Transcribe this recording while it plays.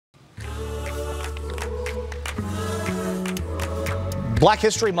Black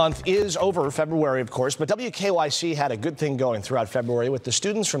History Month is over February, of course, but WKYC had a good thing going throughout February with the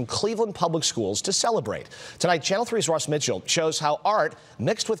students from Cleveland Public Schools to celebrate. Tonight, Channel 3's Russ Mitchell shows how art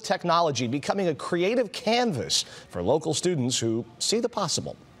mixed with technology becoming a creative canvas for local students who see the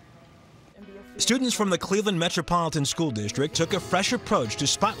possible. Students from the Cleveland Metropolitan School District took a fresh approach to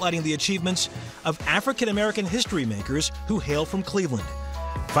spotlighting the achievements of African-American history makers who hail from Cleveland.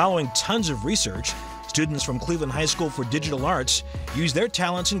 Following tons of research, students from Cleveland High School for Digital Arts used their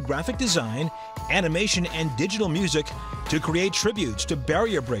talents in graphic design, animation, and digital music to create tributes to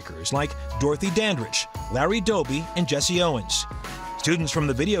barrier breakers like Dorothy Dandridge, Larry Doby, and Jesse Owens. Students from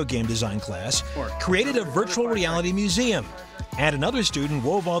the video game design class created a virtual reality museum, and another student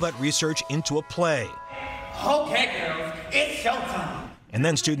wove all that research into a play. Okay, girls, it's showtime. And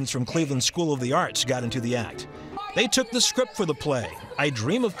then students from Cleveland School of the Arts got into the act. They took the script for the play, I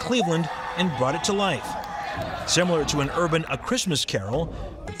Dream of Cleveland, and brought it to life. Similar to an urban A Christmas Carol,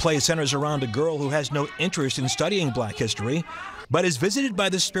 the play centers around a girl who has no interest in studying Black history, but is visited by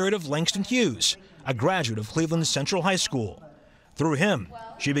the spirit of Langston Hughes, a graduate of Cleveland's Central High School. Through him,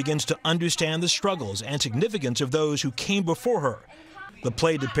 she begins to understand the struggles and significance of those who came before her. The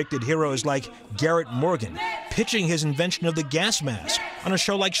play depicted heroes like Garrett Morgan pitching his invention of the gas mask on a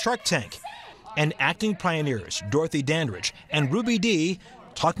show like Shark Tank, and acting pioneers Dorothy Dandridge and Ruby Dee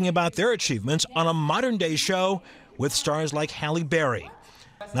talking about their achievements on a modern-day show with stars like Halle Berry.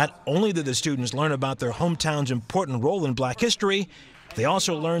 Not only did the students learn about their hometown's important role in Black history, they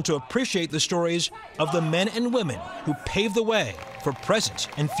also learned to appreciate the stories of the men and women who paved the way for present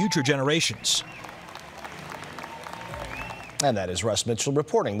and future generations. And that is Russ Mitchell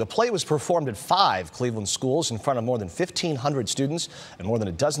reporting. The play was performed at 5 Cleveland schools in front of more than 1,500 students, and more than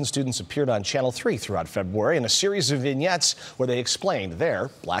a dozen students appeared on Channel 3 throughout February in a series of vignettes where they explained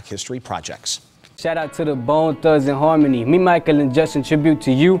their Black history projects. Shout out to the Bone Thugs in Harmony. Me, Michael, and Justin tribute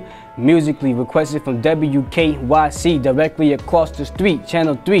to you. Musically requested from WKYC directly across the street,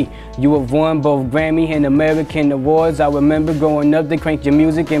 Channel 3. You have won both Grammy and American awards. I remember growing up, they cranked your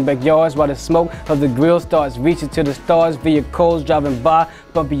music in backyards while the smoke of the grill starts reaching to the stars. Vehicles driving by,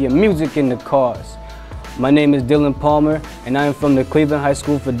 bumping your music in the cars. My name is Dylan Palmer, and I am from the Cleveland High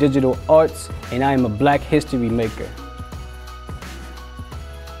School for Digital Arts, and I am a Black history maker.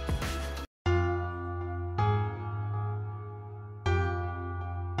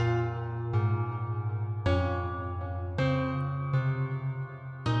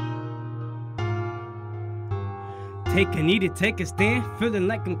 Take a knee to take a stand, feeling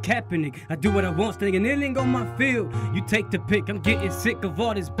like I'm capping it. I do what I want, staying kneeling on my field. You take the pick, I'm getting sick of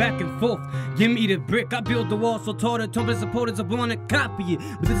all this back and forth. Give me the brick, I build the wall so tall that total supporters are wanna copy it.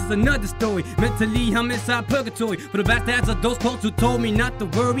 But this is another story, mentally I'm inside purgatory. For the bastards of those folks who told me not to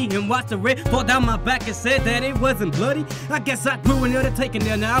worry and watch the red fall down my back and said that it wasn't bloody. I guess I grew in there to take it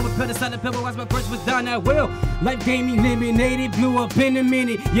there. Now I would put aside the pepper, watch my first was down that well. Life game eliminated, blew up in a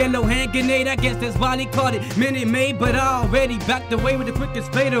minute. Yellow hand grenade, I guess that's why they called it Minute Maid. But I already backed away with the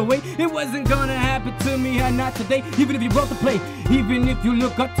quickest fade away. It wasn't gonna happen to me, not today. Even if you wrote the play, even if you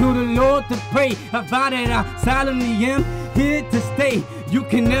look up to the Lord to pray, I vow that I solemnly am here to stay. You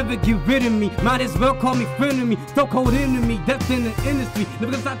can never get rid of me. Might as well call me friend of me. So cold enemy, depth in the industry.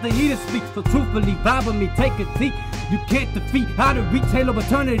 Never gonna stop the heat to speak. So truthfully, vibe with me, take a seat. You can't defeat how to reach halo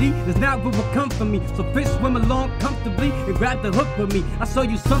eternity. That's not what will come for me. So fish swim along comfortably and grab the hook with me. I show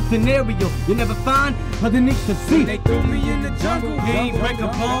you something aerial you never find underneath the sea. They threw me in the jungle, they ain't break a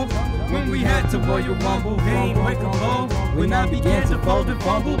bone. When we had to Royal Rumble, they ain't break a bone. When I began to fold and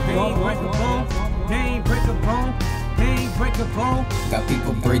fumble, they ain't break a bone. They ain't break a bone. Break a bone. Got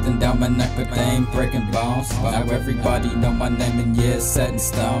people breathing down my neck, but they ain't breaking bones. Now everybody know my name, and yeah, it's set in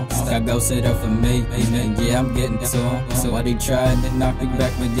stone. That go sit up for me, and yeah, I'm getting to him. So why they trying to knock me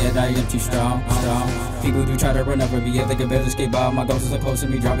back, but yet I am too strong. People do try to run over me, yeah, they can barely escape by. My ghosts are so close to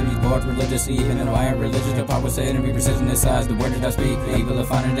me, dropping these boards religiously. Even though I ain't religious, the power say enemy precision inside the word that I speak. Evil are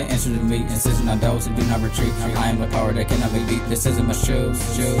finding the answer to me, incision on those who do not retreat. I am the power that cannot be beat. This isn't my shoes.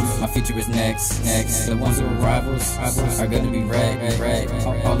 My future is next. The ones who are rivals are gonna be wrecked.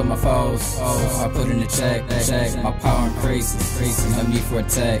 All of my foes, I put in the check. My power increases, no need for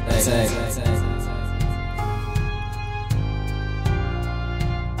attack.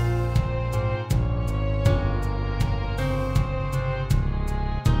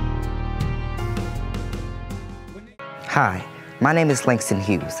 Hi, my name is Langston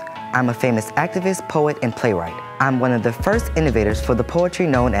Hughes. I'm a famous activist, poet, and playwright. I'm one of the first innovators for the poetry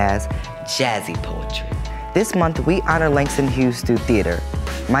known as jazzy poetry. This month, we honor Langston Hughes through theater.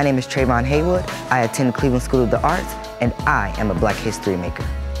 My name is Trayvon Haywood. I attend Cleveland School of the Arts, and I am a Black history maker.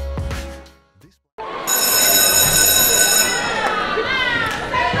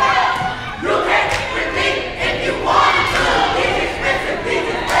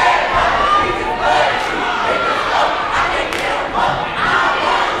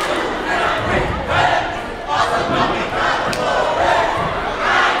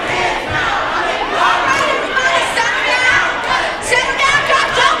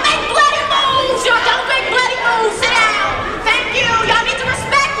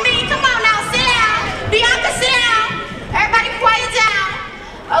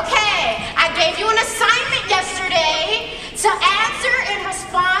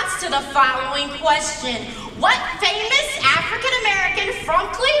 question. What famous African-American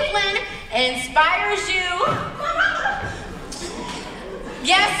from Cleveland inspires you?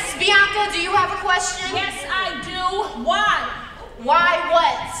 Yes, Bianca, do you have a question? Yes, I do. Why? Why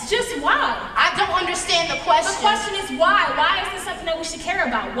what? Just why? I don't understand the question. The question is why? Why is this something that we should care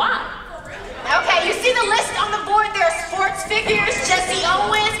about? Why? Okay, you see the list on the board? There are sports figures, Jesse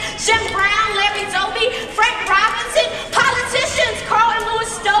Owens, Jim Brown, Larry Doby, Frank Robinson, politicians, Carl and Louis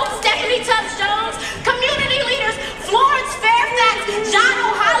Stokes, Stephanie Tubbs Jones, community leaders, Florence Fairfax, John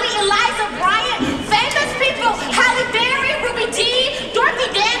O'Holly, Eliza Bryant, famous people, Halle Berry, Ruby Dee,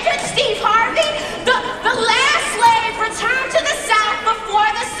 Dorothy Dandridge, Steve Harvey, the last slave returned to the South before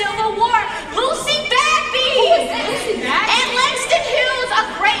the Civil War, Lucy Bagby, and Langston Hughes, a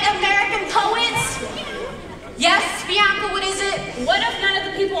great American poet. Yes, Bianca, what is it? What if none of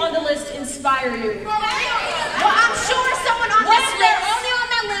the people on the list inspire you? Well, I'm sure someone on this list. They're only on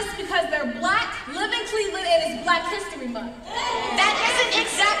that list because they're black, live in Cleveland, and it's Black History Month. That isn't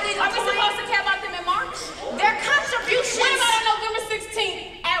exactly the point. Are we supposed to care about them in March? Their contributions. What about on November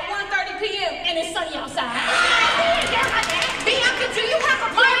 16th at 1:30 p.m. and it's sunny outside? Bianca, do you have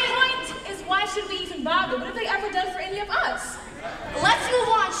a point? My point is, why should we even bother? What have they ever done for any of us? Let's move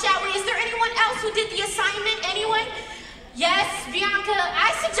on, shall we? Is there anyone else who did the assignment? Anyone? Yes, Bianca,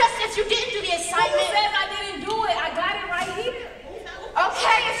 I suggest if you didn't do the assignment. Who says I didn't do it? I got it right here.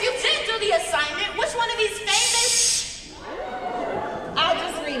 Okay, if you did do the assignment, which one of these famous? I'll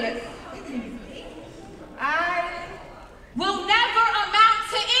just read it. I will never amount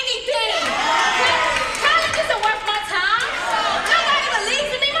to anything. College isn't worth my time. Nobody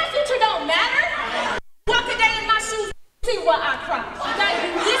believes in me. My future don't matter. Walk a day in my shoes, see why I cry. Now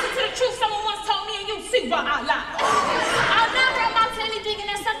you listen to the truth someone once told me and you see why I lie. I'll never amount to anything, and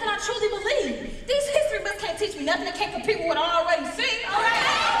that's something I truly believe. These history books can't teach me nothing. They can't compete with what I already see. Alright?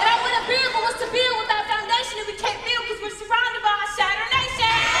 And I want to build, but what's to build without foundation if we can't build because we're surrounded by a shattered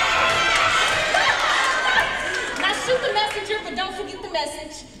nation? Now shoot the messenger, but don't forget the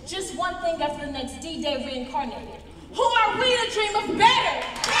message. Just one thing after the next D-Day reincarnated. Who are we to dream of better?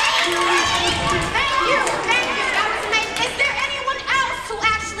 Thank you. That was amazing. Is there anyone else who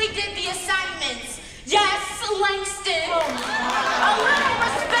actually did the assignments? Yes, Langston. A little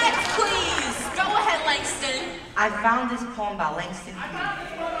respect, please. Go ahead, Langston. I found this poem by Langston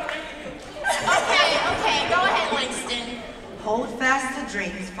Hughes. Okay, go ahead, Langston. Hold fast to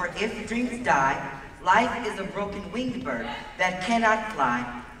dreams, for if dreams die, life is a broken winged bird that cannot fly.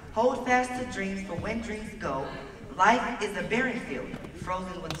 Hold fast to dreams, for when dreams go, life is a barren field,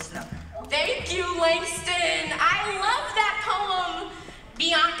 frozen with snow. Thank you, Langston. I love that poem.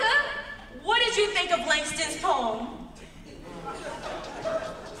 Bianca, what did you think of Langston's poem?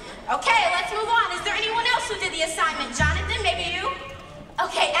 Okay, let's move on. Is there anyone else who did the assignment? Jonathan, maybe you?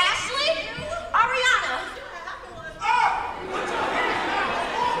 Okay, Ashley? Ariana?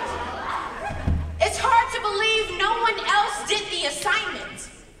 It's hard to believe no one else did the assignment.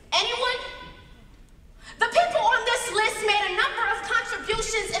 Anyone? The people on this list made a number of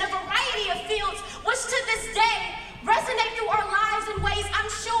contributions in a variety of fields, which to this day resonate through our lives in ways I'm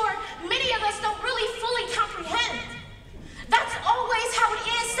sure many of us don't really fully comprehend. That's always how it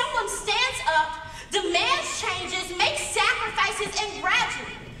is. Someone stands up, demands changes, makes sacrifices, and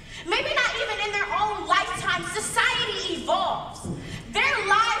gradually, maybe not even in their own lifetime, society evolves. Their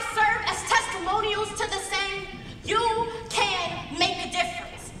lives serve as testimonials to the same, you can make a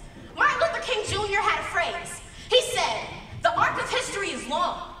difference. Martin Luther King Jr. had a phrase. He said, the arc of history is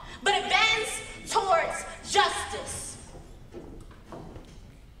long, but it bends towards justice.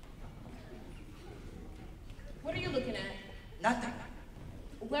 What are you looking at? Nothing.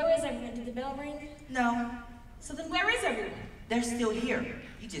 Where is everyone? Did the bell ring? No. So then where is everyone? They're still here.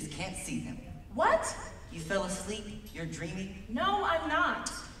 You just can't see them. What? You fell asleep? You're dreaming? No, I'm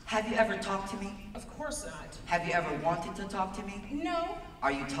not. Have you ever talked to me? Of course not. Have you ever wanted to talk to me? No.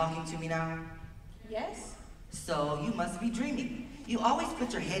 Are you talking to me now? Yes. So you must be dreaming. You always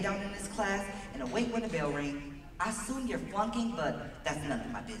put your head down in this class and awake when the bell rings. I assume you're flunking, but that's none of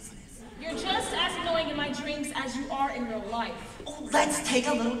my business. You're just as annoying in my dreams as you are in real life. Oh, let's take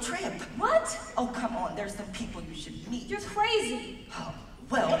a little trip. What? Oh, come on. There's some people you should meet. You're crazy. Oh,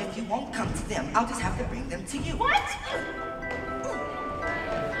 well, if you won't come to them, I'll just have to bring them to you. What?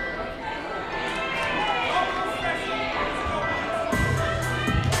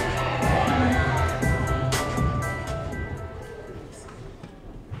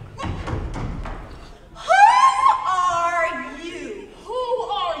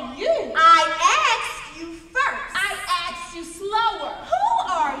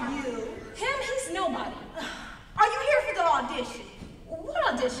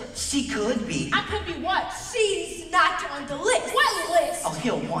 She could be.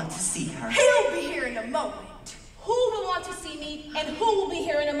 He'll want to see her. He'll be here in a moment. Who will want to see me, and who will be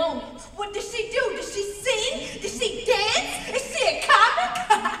here in a moment? What does she do? Does she sing? Does she dance? Is she a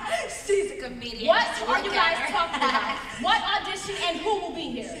comic? She's a comedian. What are you guys talking about? What audition and who will be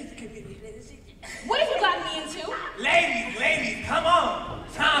here? She's a comedian. What have you gotten me into? Ladies, come on.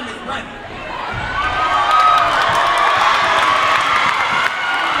 Time is running.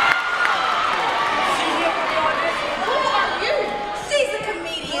 Who are you? She's a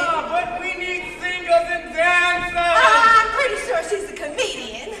comedian. Oh, but we need singers and dancers. I'm pretty sure she's a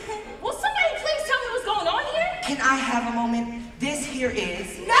comedian. Will somebody please tell me what's going on here? Can I have a moment? This here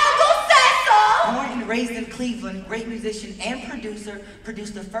is... Born and raised in Cleveland, great musician and producer,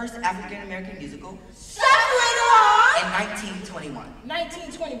 produced the first African-American musical in 1921.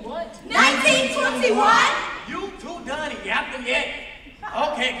 1920 what? 1921? You too done yapping yet?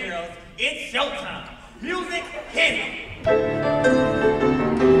 Okay, girls, it's showtime. Music, hit it.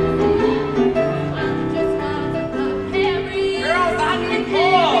 Girls, I need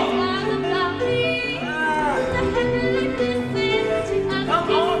more. Come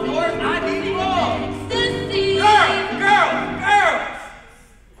on, boys, I need more. Girls!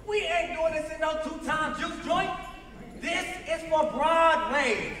 We ain't doing this in no two-time juice joint. This is for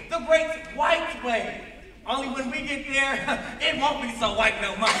Broadway, the great white way. Only when we get there, it won't be so white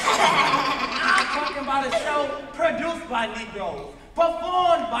no more. I'm talking about a show produced by Negroes,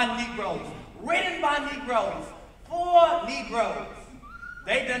 performed by Negroes, written by Negroes, for Negroes.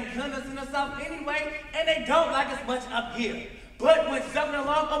 They done cut us in the South anyway, and they don't like us much up here. But when Something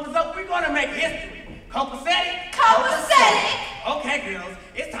Along opens up, we're gonna make history. Copacetic? Copacetic. Okay, girls,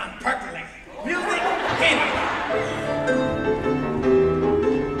 it's time to percolate. Music, hit it.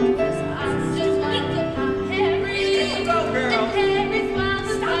 Go, girl.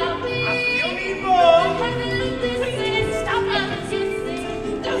 Stop. I still need more. Stop it.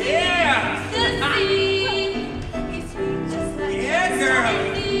 Yeah. Yeah, girl.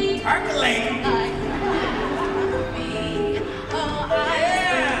 Percolate.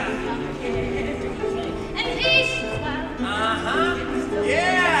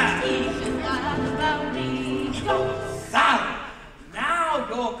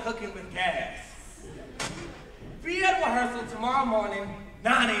 Cooking with gas. Be at rehearsal tomorrow morning,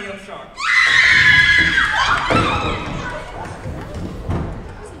 9 a.m. sharp.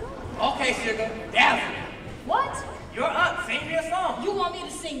 Okay, sugar, dazzle. What? You're up, sing me a song. You want me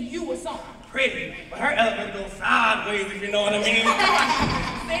to sing you a song? Pretty, but her elevator goes sideways, if you know what I mean.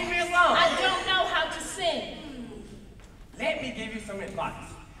 Sing me a song. I don't know how to sing. Let me give you some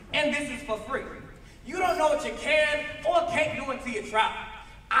advice, and this is for free. You don't know what you can or can't do until you try.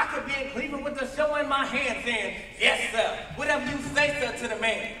 I could be in Cleveland with the show in my hand saying, yes, sir, whatever you say, sir, to the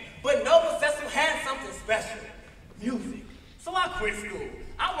man. But Nova Cecil had something special, music. So I quit school.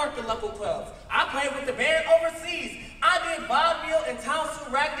 I worked in local clubs. I played with the band overseas. I did vaudeville and town suit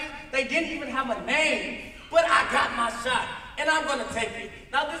rugby. They didn't even have a name. But I got my shot, and I'm gonna take it.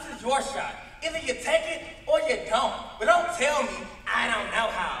 Now this is your shot. Either you take it or you don't. But don't tell me I don't know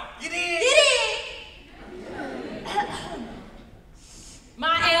how. You did? You did.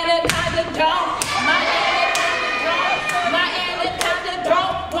 My anaconda don't, my anaconda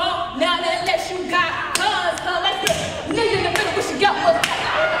don't want none unless you got cuz, let's get nigga in the middle, what you got was.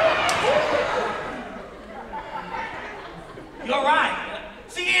 You're right.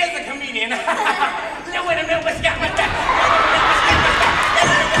 She is a comedian. No, wait a minute, what you got with that?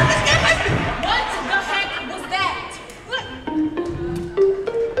 What the heck was that? What?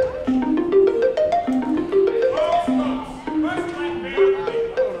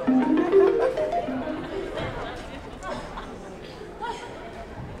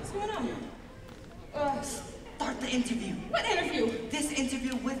 Start the interview. What interview? This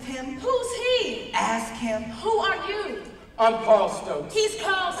interview with him. Who's he? Ask him. Who are you? I'm Carl Stokes. He's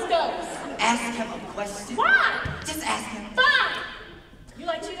Carl Stokes. Ask him a question. Why? Just ask him. Fine. You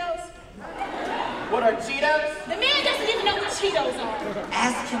like Cheetos? What are Cheetos? The man doesn't even know what Cheetos are.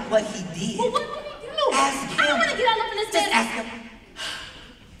 Ask him what he did. Well, what did he do? Ask him. I don't want to get all up in this Just bed. ask him.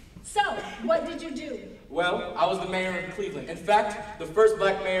 So, what did you do? Well, I was the mayor of Cleveland. In fact, the first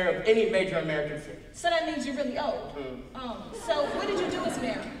black mayor of any major American city. So that means you're really old. So what did you do as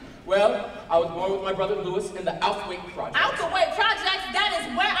mayor? Well, I was born with my brother Lewis in the Outwake Project. Out the Way Project, that is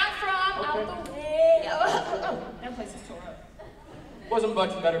where I'm from. Okay. Out the way. Oh, that place is tore up. Wasn't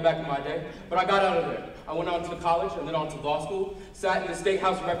much better back in my day, but I got out of there. I went on to college and then on to law school, sat in the State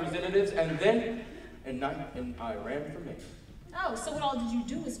House of Representatives, and then I ran for mayor. Oh, so what all did you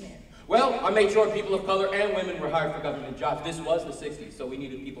do as mayor? Well, I made sure people of color and women were hired for government jobs. This was the 60s, so we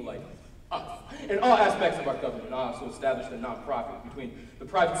needed people like In all aspects of our government, I also established a nonprofit between the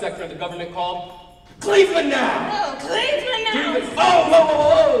private sector and the government called Cleveland Now! Oh, Cleveland Now!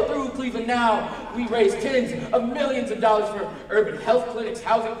 Whoa! Through Cleveland Now, we raised tens of millions of dollars for urban health clinics,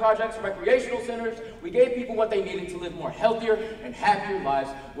 housing projects, recreational centers. We gave people what they needed to live more healthier and happier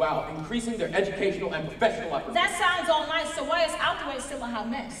lives while increasing their educational and professional opportunities. That sounds all nice, so why is Outway still a hot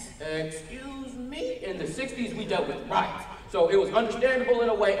mess? Excuse me? In the 60s, we dealt with riots. So it was understandable in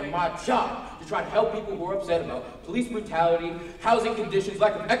a way, and my job to try to help people who are upset about police brutality, housing conditions,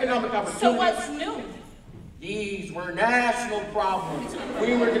 lack of economic opportunity. So what's new? These were national problems.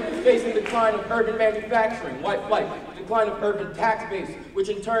 We were facing the decline of urban manufacturing, white flight, the decline of urban tax base, which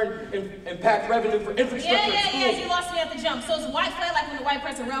in turn impacts revenue for infrastructure and schools. Yeah, you lost me at the jump. So it's white flight like when the white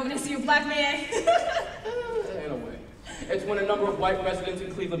person around when they see a black man? In a way. It's when a number of white residents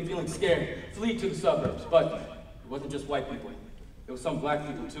in Cleveland feeling scared flee to the suburbs, but it wasn't just white people. There was some black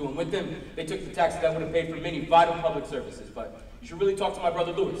people too, and with them, they took the taxes that would have paid for many vital public services. But you should really talk to my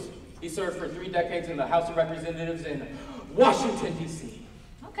brother Lewis. He served for 3 decades in the House of Representatives in Washington, D.C.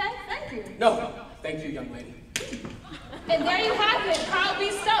 Okay, thank you. No, thank you, young lady. And there you have it, Carl B.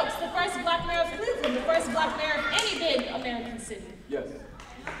 Stokes, the first black mayor of Cleveland, the first black mayor of any big American city. Yes.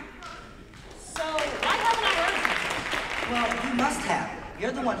 So, why haven't I heard of you? Well, you must have.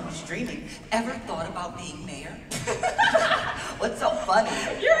 You're the one who's dreaming. Ever thought about being mayor? What's so funny?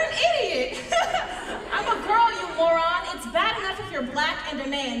 You're an idiot. I'm a girl, you moron. It's bad enough if you're black and a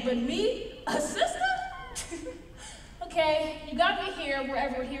man, but me, a sister? Okay, you got me here,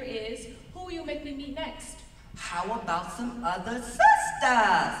 wherever here is. Who will you make me meet next? How about some other sisters?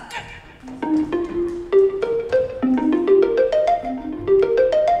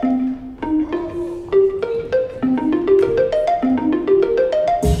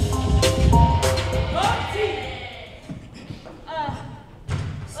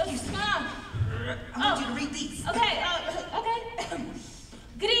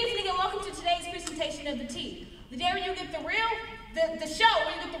 Of the tea. The day where you get the show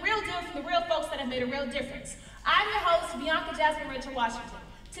where you get the real deal from the real folks that have made a real difference. I'm your host, Bianca Jasmine Rachel Washington.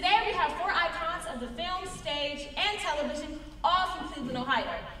 Today we have 4 icons of the film, stage, and television, all from Cleveland,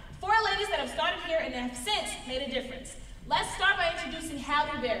 Ohio. 4 ladies that have started here and have since made a difference. Let's start by introducing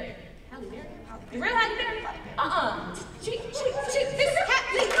Halle Berry. Halle Berry? The real Halle Berry? This is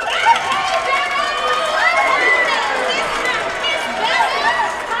Halle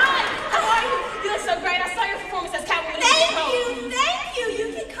so great. I saw your performance as Catwoman. Thank you.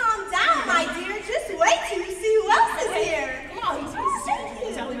 You can calm down, my dear. Just wait till you see who else is here. Come on,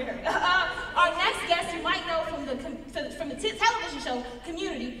 our next guest you might know from the television show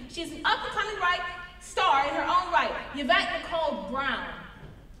Community. She's an up-and-coming star in her own right, Yvette Nicole Brown.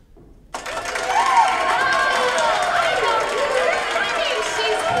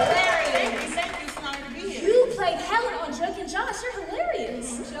 She's hilarious. Thank you. It's an honor to be here. You played Helen on Drake and Josh. You're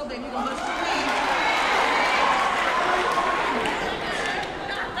hilarious. Chill, baby. We're gonna bust your feet.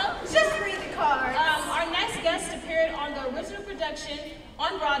 Just read the card. Our next guest appeared on the original production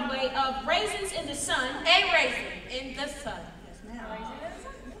on Broadway of Raisins in the Sun. A Raisin in the Sun. Yes, ma'am.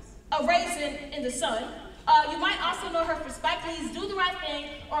 A Raisin in the Sun. You might also know her for Spike Lee's Do the Right Thing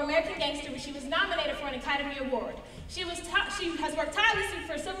or American Gangster, where she was nominated for an Academy Award. She has worked tirelessly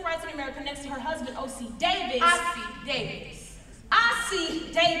for civil rights in America next to her husband, O.C. Davis.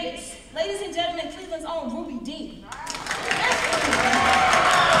 Ossie Davis. Ladies and gentlemen, Cleveland's own Ruby D.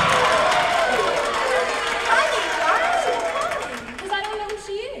 Because I don't know who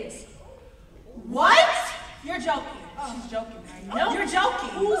she is. What? You're joking. She's joking, right? No, you're joking.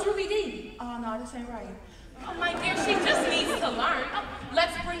 Who's Ruby D? Oh, no, this ain't right. Oh, my dear, she just needs to learn.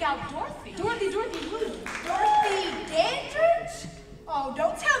 Let's bring out Dorothy. Dorothy who? Dorothy Dandridge? Oh,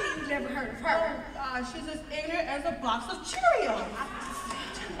 don't tell me you've never heard of her. She's as ignorant as a box of Cheerios.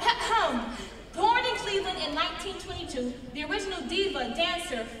 Born in Cleveland in 1922, the original diva,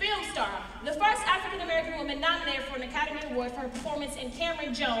 dancer, film star, the first African-American woman nominated for an Academy Award for her performance in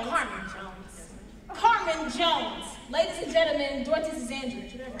Carmen Jones. Ladies and gentlemen, Dorothy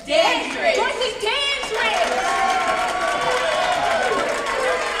Dandridge. Dorothy Dandridge!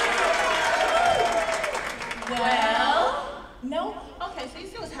 Well? No? Okay, so you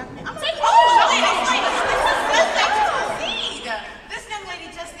see what's happening. I'm Take proceed. This young lady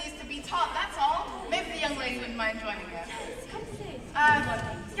just needs to be taught, that's all. Maybe the young lady wouldn't mind joining us.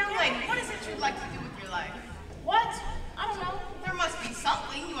 Young lady, what is it you'd like to do with your life? What? I don't know. There must be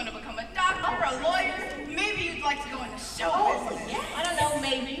something. You want to become a doctor or a lawyer? Maybe you'd like to go into show business. Yeah. I don't know,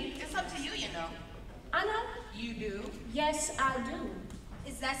 maybe. It's up to you, you know. I know. You do? Yes, I do.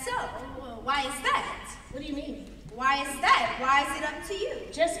 Is that so? Well, why is that? What do you mean? Why is that? Why is it up to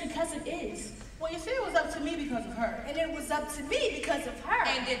you? Just because it is. Well, you see, it was up to me because of her. And it was up to me because of her.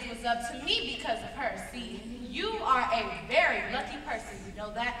 And it was up to me because of her. See, you are a very lucky person, you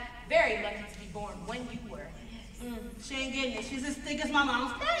know that? Very lucky to be born when you were. She ain't getting it. She's as thick as my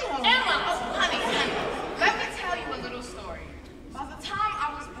mom's pantyhose. Emma! Oh, honey, let me tell you a little story. By the time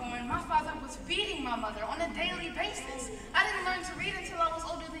I was born, my father was beating my mother on a daily basis. I didn't learn to read until I was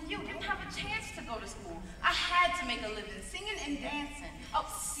older than you. Didn't have a chance to go to school. I had to make a living singing and dancing. Oh,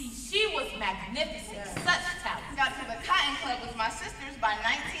 see, she was magnificent. Such talent. Got to the Cotton Club with my sisters by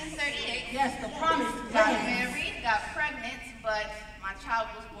 1938. Yes, the promise. Got married, got pregnant, but my child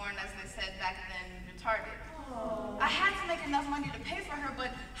was born, as they said back then, retarded. I had to make enough money to pay for her,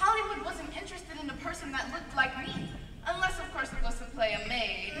 but Hollywood wasn't interested in a person that looked like me. Unless, of course, it was to play a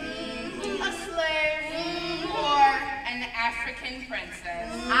maid, a slave, or an African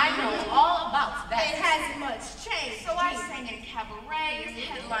princess. I know all about that. It hasn't much changed. So I sang in cabarets,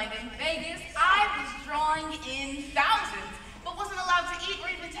 headlined in Vegas. I was drawing in thousands, but wasn't allowed to eat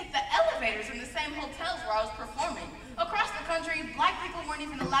or even take the elevators in the same hotels where I was performing. Across the country, black people weren't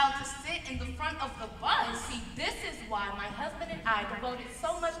even allowed to sit in the front of the bus. See, this is why my husband and I devoted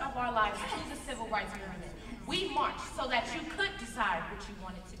so much of our lives to the civil rights movement. We marched so that you could decide what you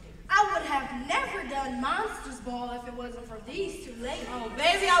wanted to do. I would have never done Monsters Ball if it wasn't for these two ladies. Oh,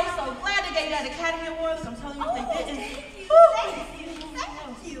 baby, I was so glad they gave that Academy Award. I'm telling you, they didn't.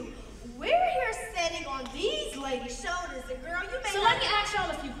 Thank you. We're here standing on these ladies' shoulders, and girl, you may So let me ask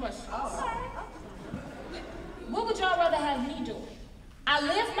y'all a few questions. What would y'all rather have me do? I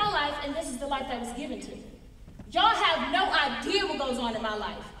live my life, and this is the life that was given to me. Y'all have no idea what goes on in my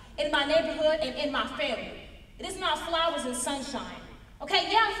life, in my neighborhood, and in my family. It is not flowers and sunshine. Okay,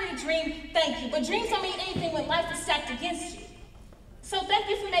 yeah, I'm free to dream, thank you, but dreams don't mean anything when life is stacked against you. So thank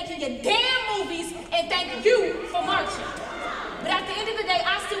you for making your damn movies, and thank you for marching. But at the end of the day,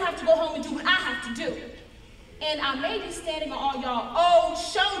 I still have to go home and do what I have to do. And I may be standing on all y'all old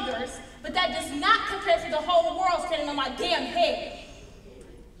shoulders, but that does not compare to the whole world standing on my damn head.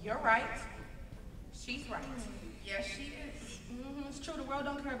 You're right. She's right. Yes, she is. It's true, the world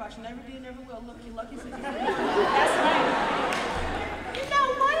don't care about you. Never did, never will. Look, you're lucky for you. That's right. You know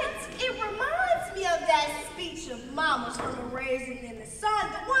what? It reminds me of that speech of Mama's from A Raisin in the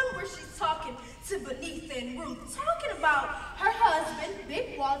Sun, the one where she's talking to Beneath and Ruth, talking about her husband,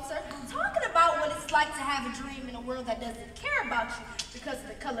 Big Walter, talking about what it's like to have a dream in a world that doesn't care about you because of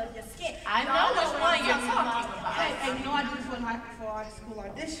the color of your skin. I know which one you're talking about. Hey, you know I did this for our school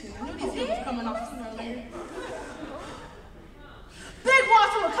audition. I knew these kids was coming off sooner or later. Big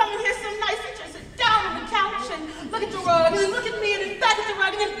Walter would come in here some nights and just sit down on the couch and look at the rug and then look at me and then back at the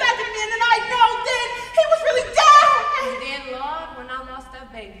rug and then back at me and then I know then he was really down. And then, Lord, when I lost that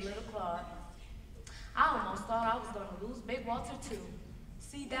baby, little Claude, I almost thought I was going to lose Big Walter too.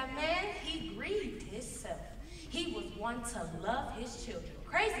 See, that man, he grieved himself. He was one to love his children,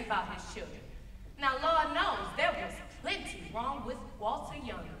 crazy about his children. Now, Lord knows there was plenty wrong with Walter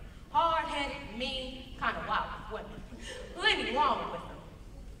Younger. Hard-headed, mean, kind of wild with women. Plenty wrong with him.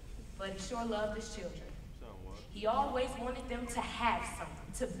 But he sure loved his children. He always wanted them to have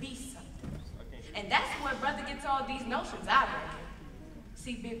something, to be something. And that's where brother gets all these notions, I reckon.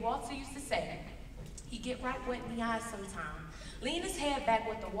 See, Big Walter used to say, he get right wet in the eyes sometime, lean his head back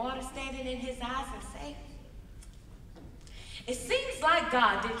with the water standing in his eyes and say, it seems like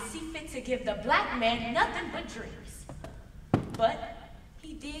God didn't see fit to give the black man nothing but dreams. But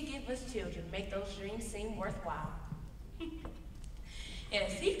he did give us children, make those dreams seem worthwhile.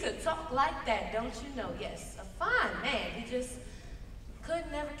 Yes, he could talk like that, don't you know? Yes, a fine man. He just could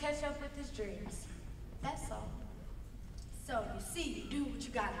never catch up with his dreams. That's all. So you see, you do what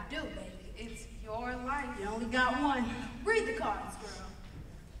you gotta do, baby. It's your life. You only got one. Read the cards,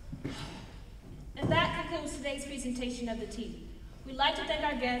 girl. And that concludes today's presentation of the tea. We'd like to thank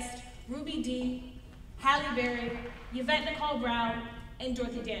our guests, Ruby D., Halle Berry, Yvette Nicole Brown, and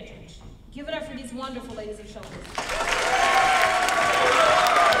Dorothy Dandridge. Give it up for these wonderful ladies of shoulders.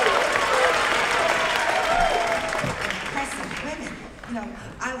 Impressive women. You know,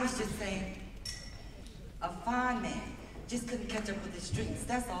 I was just saying, a fine man just couldn't catch up with his dreams,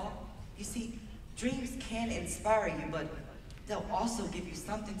 that's all. You see, dreams can inspire you, but they'll also give you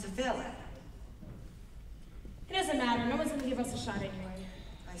something to fail at. It doesn't matter, no one's gonna give us a shot anyway.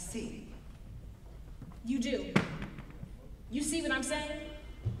 I see. You do. You see what I'm saying?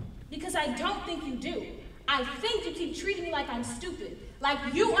 Because I don't think you do. I think you keep treating me like I'm stupid. Like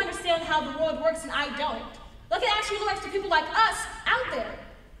you understand how the world works and I don't. Like it actually relates to people like us out there.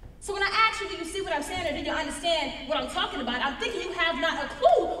 So when I ask you, do you see what I'm saying or do you understand what I'm talking about? I'm thinking you have not a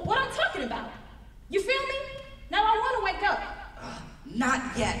clue what I'm talking about. You feel me? Now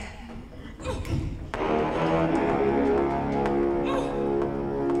Not yet.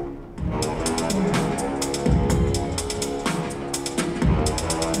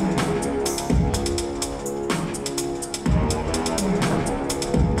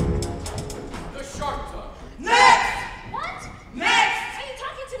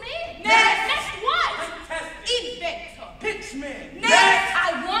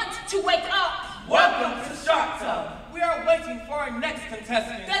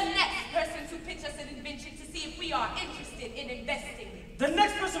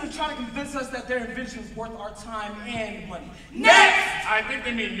 Worth our time and money. Next! I think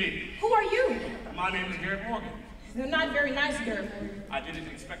they mean me. Who are you? My name is Garrett Morgan. They're not very nice, Garrett. I didn't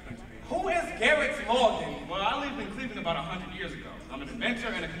expect them to be. Who is Garrett Morgan? Well, I lived in Cleveland about 100 years ago. I'm an inventor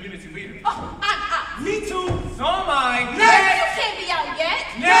and a community leader. Oh, I'm out. Me too. So am I. Next! You can't be out yet.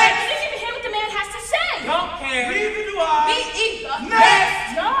 Next! You didn't even hear what the man has to say. Don't care. Neither do I. Me either.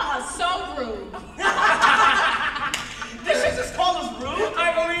 Next! Y'all are so rude. Did she just call us rude?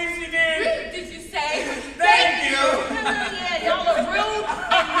 I believe she did. Rude, did you say? Thank you. Yeah, y'all are rude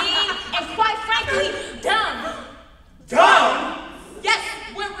and mean and quite frankly, dumb. Dumb? Yes,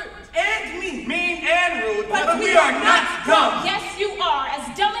 we're rude. And mean. Mean and rude, but we are not dumb. Yes, you are,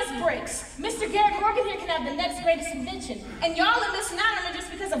 as dumb as bricks. Mr. Garrett Morgan here can have the next greatest invention, and y'all are missing out on it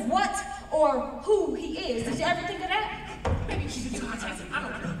just because of what or who he is. Did you ever think of that? Maybe she's a contest. I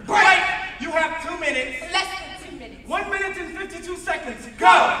don't know. Break! You have 2 minutes. Less than 2 minutes. 1 minute and 52 seconds. Go!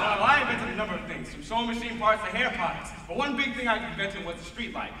 Well, I invented a number of things, from sewing machine parts to hair products. But one big thing I invented was the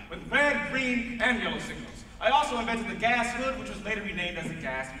street light, with red, green, and yellow signals. I also invented the gas hood, which was later renamed as the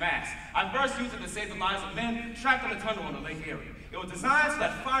gas mask. I first used it to save the lives of men trapped in a tunnel on the Lake Erie. It was designed so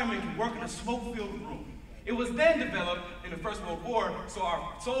that firemen could work in a smoke-filled room. It was then developed in the First World War so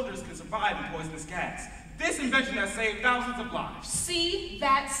our soldiers could survive in poisonous gas. This invention has saved thousands of lives. See,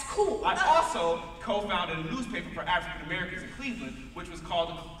 that's cool. I also co-founded a newspaper for African Americans in Cleveland, which was called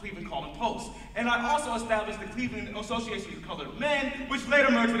the Cleveland Calling-Post. And I also established the Cleveland Association of Colored Men, which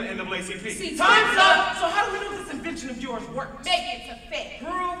later merged with the NAACP. See, time's up! So how do we know this invention of yours works? Make it to fit.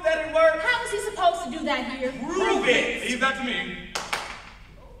 Prove that it works. How was he supposed to do that here? Prove it! Leave that to me.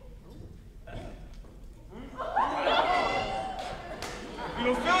 We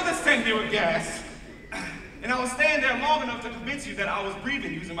will fill this tank here with gas. And I was staying there long enough to convince you that I was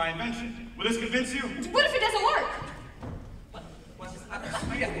breathing using my invention. Will this convince you? What if it doesn't work?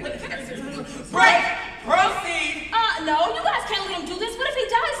 Break! Proceed! No, you guys can't let him do this. What if he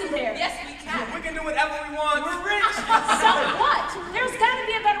dies in there? Yes, we can. We can do whatever we want. We're rich! So what? There's got to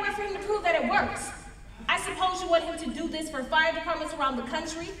be a better way for him to prove that it works. I suppose you want him to do this for fire departments around the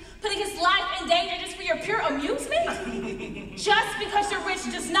country, putting his life in danger just for your pure amusement? Just because you're rich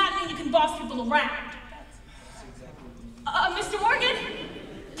does not mean you can boss people around. Mr. Morgan,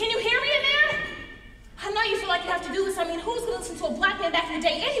 can you hear me in there? I know you feel like you have to do this. I mean, who's gonna listen to a black man back in the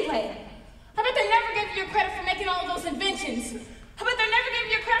day anyway? I bet they never gave you your credit for making all of those inventions. I bet they never gave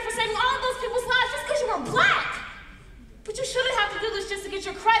you your credit for saving all of those people's lives just because you were black. But you shouldn't have to do this just to get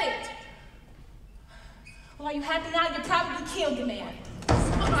your credit. Well, are you happy now? You probably killed the man.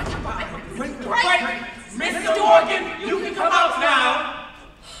 Break! Mr. Morgan, you can come out now.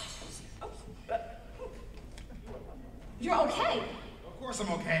 You're okay. Of course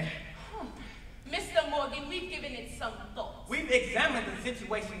I'm okay. Mr. Morgan, we've given it some thought. We've examined the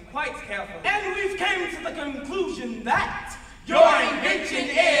situation quite carefully. And we've came to the conclusion that your invention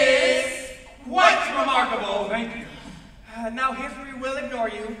is quite remarkable. Thank you. Now history will ignore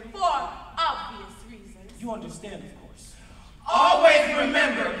you. For obvious reasons. You understand, of course. Always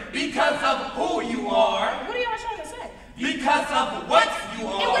remember, because of who you are. What are y'all trying to say? Because of what you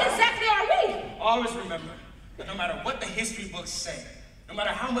are. And what exactly are we? Always remember that no matter what the history books say, no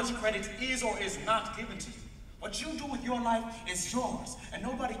matter how much credit is or is not given to you, what you do with your life is yours, and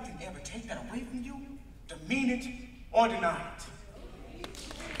nobody can ever take that away from you, demean it, or deny it.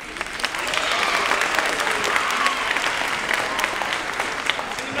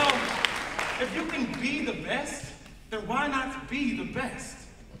 You know, if you can be the best, then why not be the best?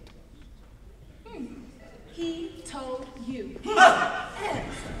 He told you.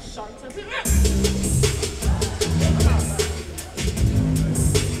 Sharks up here.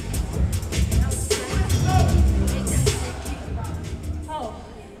 Oh,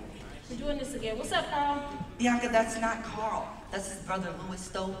 we're doing this again. What's up, Carl? Bianca, that's not Carl. That's his brother, Louis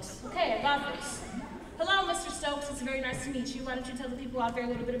Stokes. Okay, I got this. Hello, Mr. Stokes. It's very nice to meet you. Why don't you tell the people out there a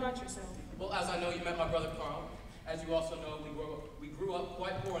little bit about yourself? Well, as I know, you met my brother Carl. As you also know, we grew up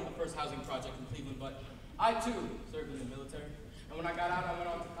quite poor in the first housing project in Cleveland, but I too served in the military. And when I got out, I went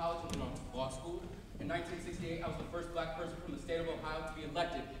on to college and went on to law school. In 1968, I was the first black person from the state of Ohio to be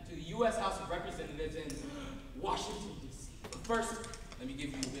elected to the U.S. House of Representatives in Washington, D.C. But first, let me give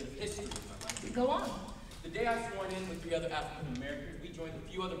you a bit of history. Go on. The day I swore in with 3 other African Americans, we joined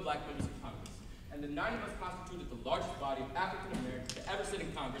a few other black members of Congress. And the 9 of us constituted the largest body of African Americans to ever sit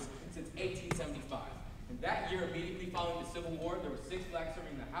in Congress since 1875. And that year, immediately following the Civil War, there were 6 blacks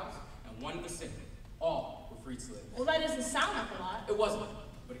serving in the House and 1 in the Senate. All were freed slaves. Well, that doesn't sound like a lot. It wasn't,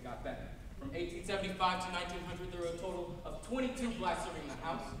 but it got better. From 1875 to 1900, there were a total of 22 blacks serving in the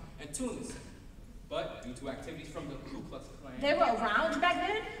House and 2 in the Senate. But due to activities from the Ku Klux Klan... They were around back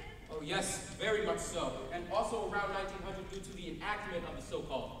then? Oh yes, very much so. And also around 1900, due to the enactment of the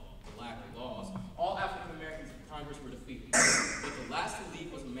so-called Black Laws, all African Americans in Congress were defeated. But the last to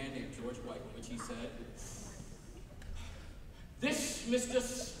leave was a man named George White, in which he said, "This, Mr.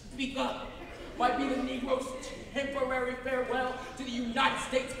 Speaker, might be the Negro's temporary farewell to the United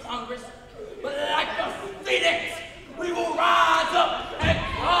States Congress, but like the phoenix, we will rise up and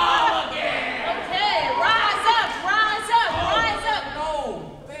crawl again." Okay, rise up, rise up, rise up.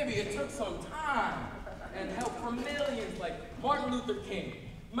 No, baby, it took some time and help from millions like Martin Luther King,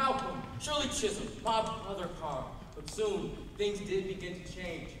 Malcolm, Shirley Chisholm, my brother Carl. But soon, things did begin to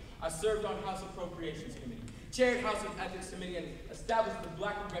change. I served on House Appropriations Committee, chaired House Ethics Committee, and established the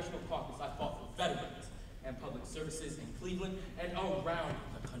Black Congressional Caucus. I fought for veterans and public services in Cleveland and around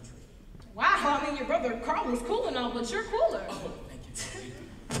the country. Wow, I mean, your brother Carl was cool and all, but you're cooler. Oh, thank you.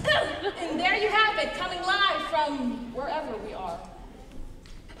 And there you have it, coming live from wherever we are.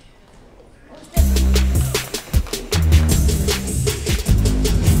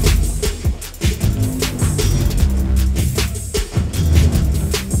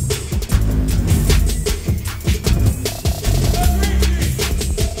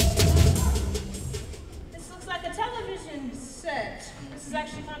 This looks like a television set. This is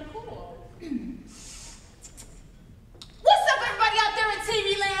actually kind of cool. What's up, everybody out there in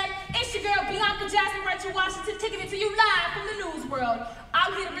TV land? It's your girl, Bianca Jasmine, Rachel Washington, taking it to you live from the news world.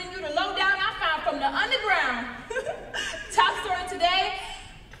 I'm here to bring you the lowdown I found from the underground. Top story today,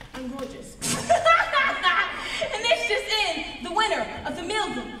 I'm gorgeous. And this just in, the winner of the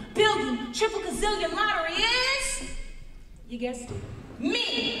million, billion, triple gazillion lottery is, you guessed it,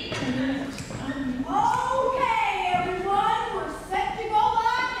 me. Okay, everyone, we're set to go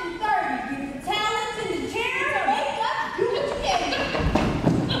live in 30. Give the talents in the chair, makeup, do what you can.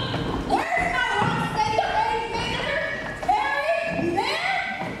 Where's my rock-steady stage manager? Terry, you there?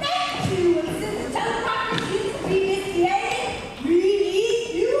 Thank you. And since the teleprompter used to be misbehaving, read these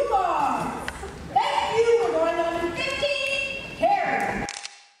few cards. Thank you. We're going on to 15. Terry.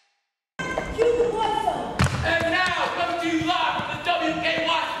 Cue the voiceover. And now, coming to you live from the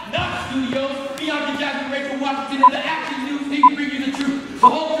WKYC Studios, Bianca Jasmine, Rachel Washington, and the Action News team bring you the truth, the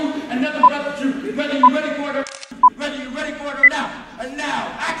whole truth, and nothing but the truth. Whether you're ready for it or not. And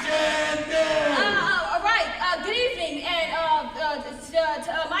now, Action News! All right, good evening, and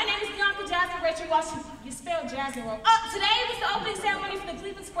my name is Bianca Jasmine, Rachel Washington. You spelled Jasmine wrong. Today was the opening ceremony for the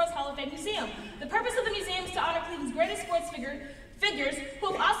Cleveland Sports Hall of Fame Museum. The purpose of the museum is to honor Cleveland's greatest sports figures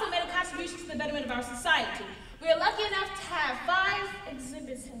who have also made a contribution to the betterment of our society. We are lucky enough to have 5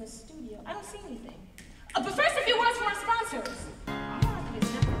 exhibits in the studio. I don't see anything. But first, a few words from our sponsors. Do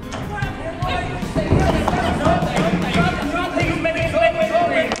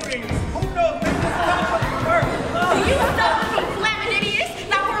you stop with these flamin' idiots?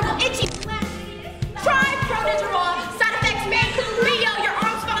 Not horrible, itchy flamin' idiots. Try Prodigerol. Side effects may include Rio, your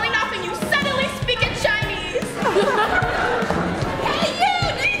arms falling off, and you suddenly speak in Chinese. Hey, you!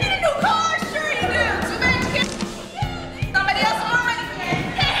 Do you need a new car? Sure you do. Too bad you can't. Somebody else already can.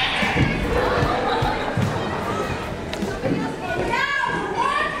 Now,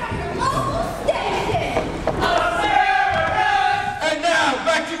 one from your local station. And now,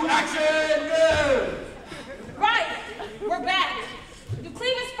 back to Action News! Right, we're back. The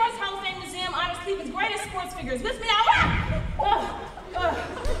Cleveland Sports Hall of Fame Museum honors Cleveland's greatest sports figures. With me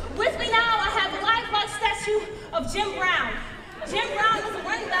now, I have a lifelike statue of Jim Brown. Jim Brown was a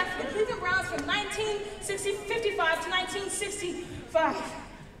running back for the Cleveland Browns from 1955 to 1965.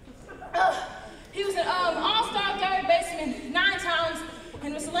 He was an all-star third baseman 9 times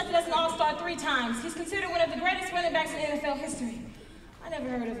and was selected as an all-star 3 times. He's considered one of the greatest running backs in NFL history. I never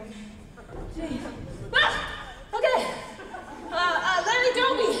heard of him. Jeez. Okay.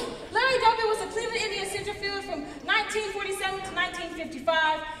 Larry Doby was a Cleveland Indians center fielder from 1947 to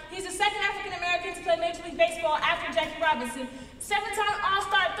 1955. He's the second African American to play Major League Baseball after Jackie Robinson. 7-time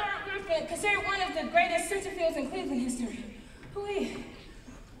All-Star third baseman, considered one of the greatest center fielders in Cleveland history. Who is he?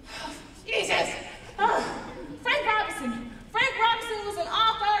 Jesus! Frank Robinson. Frank Robinson was an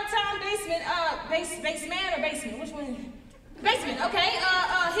all-third-time baseman.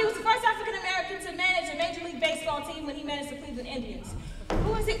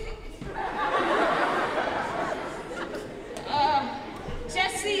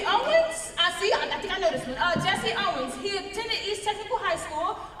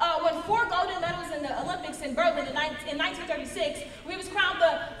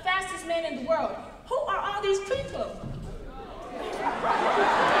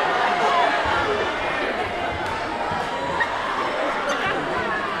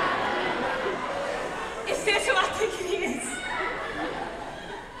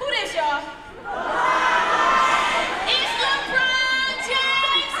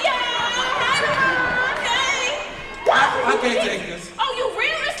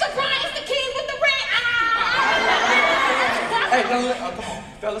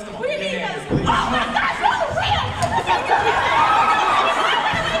 Fellas, come on. What do you mean, Yeah, fellas? please. Oh my gosh, no, real!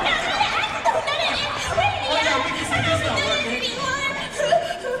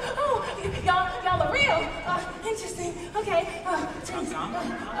 Y'all are real. Interesting. Okay.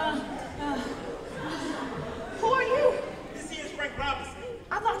 Who are you? This here is Frank Robinson.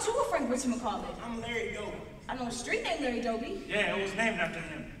 I thought you were Frank McClary. I'm Larry Doe. I know a street named Larry Doby. Yeah, it was named after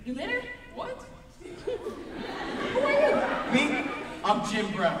him. You litter? What? Who are you? Me? I'm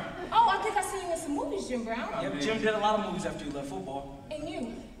Jim Brown. Oh, I think I seen you in some movies, Jim Brown. Yep, Jim did a lot of movies after he left football. And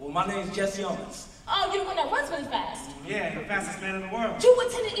you? Well, my name's Jesse Owens. Oh, you're the one that runs really fast. Yeah, the fastest man in the world. You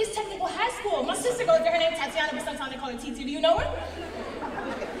attended East Technical High School. My sister goes there. Her name's Tanya, but sometimes they call her TT. Do you know her?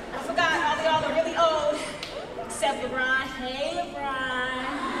 I forgot. All of y'all are really old. Except LeBron. Hey, LeBron.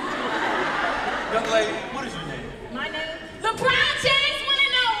 Young lady, what is your name? My name? LeBron James wanna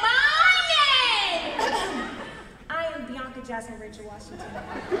know my name! I am Bianca Jasmine Rachel Washington.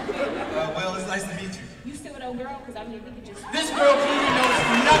 Well, it's nice to meet you. You still with old girl? Because I mean, we could just... This girl clearly knows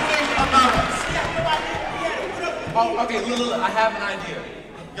nothing about us. Oh, okay, look, I have an idea.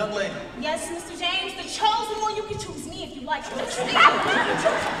 Young lady. Yes, Mr. James, the chosen one. You can choose me if you like.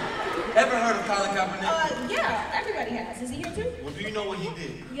 Ever heard of Colin Kaepernick? Yeah, everybody has. Is he here too? Well, do you know what he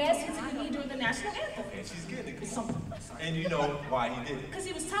did? Yes, he's the lead during the national anthem. And she's getting it. And you know why he did it. Because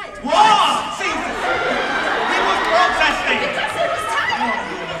he was tired. Whoa! Jesus! He was protesting! Because he was tired!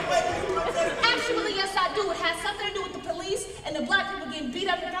 Actually, yes, I do. It has something to do with the police and the black people getting beat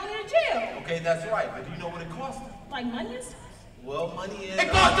up and thrown in jail. Okay, that's right, but do you know what it cost him? Like money and stuff? Well, money is... It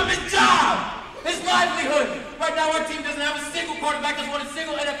cost him his job! His livelihood! Right now, our team doesn't have a single quarterback that's won a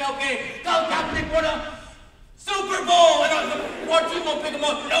single NFL game. Colin Kaepernick won a Super Bowl, and our team won't pick him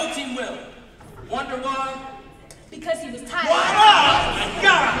up. No team will. Wonder why? Because he was tired. What? Oh, my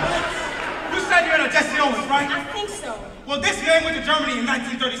God! You said you're in a Jesse Owens, right? I think so. Well, this man went to Germany in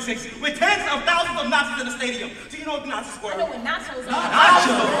 1936 with tens of thousands of Nazis in the stadium. Do you know what the Nazis were? I know what nachos are.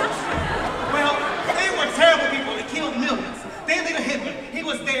 Nachos? Well, they were terrible people. They killed millions. Their leader Hitler, he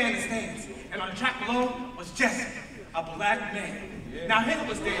was there in the stands. And on the track below was Jesse, a black man. Yeah. Now Hitler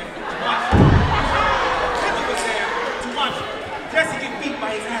was there to watch. Hitler was there to watch Jesse get beat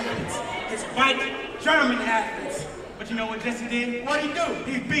by his athletes, his white German athletes. But you know what Jesse did? What did he do?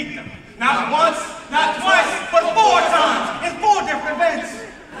 He beat them. Not once, not twice, but 4 times in 4 different events.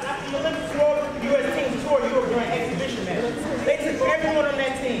 After the Olympics were over, the U.S. team toured Europe during exhibition matches. They took everyone on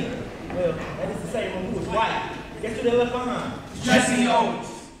that team. Well, that is to say, who was white. Guess who they left behind? Jesse Owens.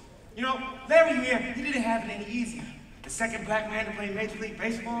 You know, Larry here, he didn't have it any easier. The second black man to play Major League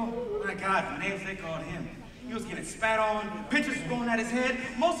Baseball, my God, the names they called him. He was getting spat on, pitchers were going at his head.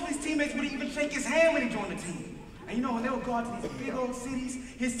 Most of his teammates wouldn't even shake his hand when he joined the team. And you know, when they would go out to these big old cities,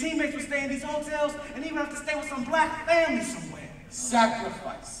 his teammates would stay in these hotels, and he would have to stay with some black family somewhere.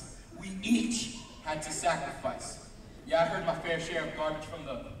 Sacrifice. We each had to sacrifice. Yeah, I heard my fair share of garbage from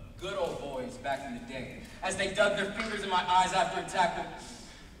the good old boys back in the day, as they dug their fingers in my eyes after a tackle.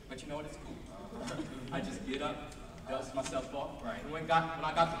 But you know what, it's cool. I just get up, dust myself off, right? And when I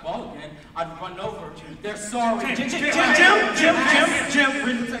got the ball again, I'd run over. They're sorry. Jim,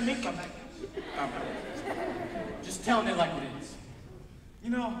 read the technique, come back. Just tell them they like what it is.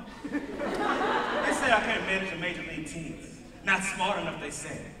 You know, they say I can't manage a major league team. Not smart enough, they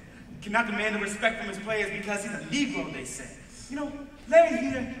say. Cannot demand the respect from his players because he's a Negro, they say. You know, Larry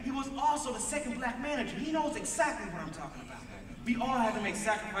here, he was also the second black manager. He knows exactly what I'm talking about. We all have to make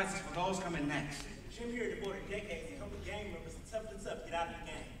sacrifices for those coming next. Jim here devoted decades to helping gang members to tough get out of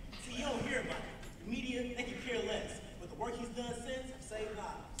the game. See, you don't hear about it. The media, they can care less. But the work he's done since have saved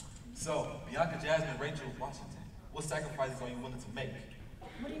lives. So, Bianca Jasmine Rachel Washington, what sacrifices are you willing to make?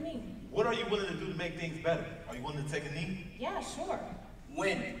 What do you mean? What are you willing to do to make things better? Are you willing to take a knee? Yeah, sure.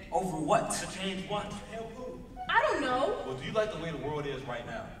 When? Over what? To change what? Help who? I don't know. Well, do you like the way the world is right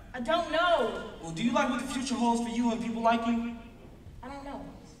now? I don't know. Well, do you like what the future holds for you and people like you? I don't know.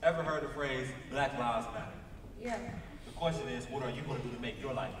 Ever heard the phrase, Black Lives Matter? Yeah. The question is, what are you going to do to make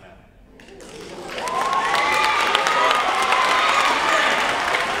your life matter?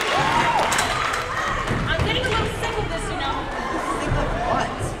 I'm getting a little sick of this, you know. Sick of what?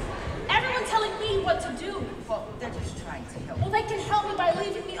 Everyone telling me what to do. Well, they're just trying to help. Well, they can help me by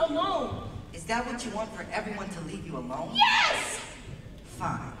leaving me alone. Is that what you want, for everyone to leave you alone? Yes!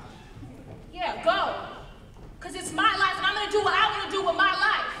 Fine. Yeah, go. Because it's my life, and I'm going to do what I want to do with my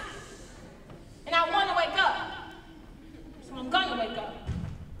life. And I want to wake up. So I'm going to wake up.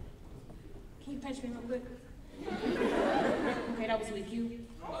 Can you pinch me real quick? Okay, that was weak. You?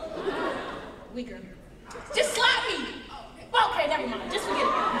 Weaker. Just slap me! Okay, never mind. Just forget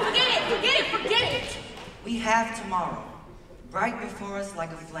it. Forget it. We have tomorrow. bright before us like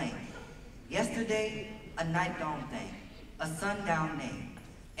a flame. Yesterday, a night dawn thing, a sundown name.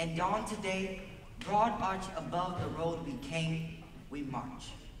 And dawn today, broad arch above the road we came, we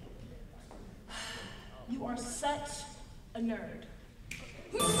march. You are such a nerd.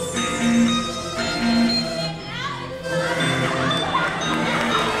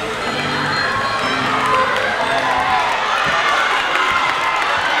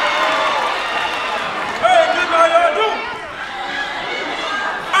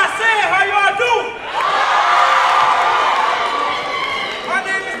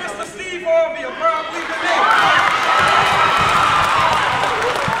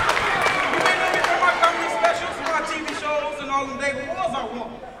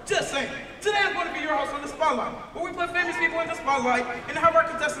 Where we put famous people in the spotlight and have our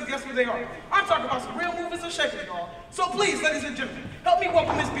contestants guess who they are. I'm talking about some real movers and shakers, y'all. So please, ladies and gentlemen, help me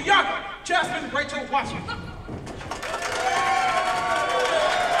welcome Miss Bianca, Jasmine, Rachel, Washington.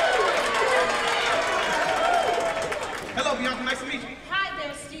 Hello, Bianca, nice to meet you. Hi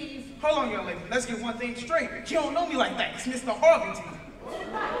there, Steve. Hold on, young lady. Let's get one thing straight. You don't know me like that. It's Mr. Harvey to you.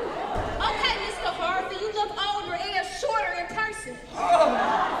 Okay, Mr. Harvey, you look older and shorter in person.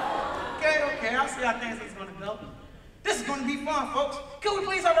 Oh. Okay, I'll see how things is gonna go. This is gonna be fun, folks. Could we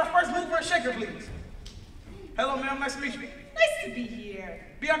please have our first mover and shaker, please? Hello, ma'am, nice to meet you. Nice to be here.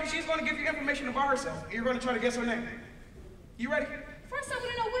 Bianca, she's gonna give you information about herself. You're gonna try to guess her name. You ready? First, I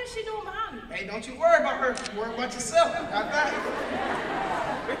wanna know what is she doing behind me? Hey, don't you worry about her. Worry about yourself. Got that?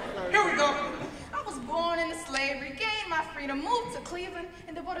 Here we go. I was born into slavery, gained my freedom, moved to Cleveland,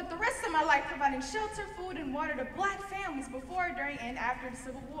 and devoted the rest of my life providing shelter, food, and water to black families before, during, and after the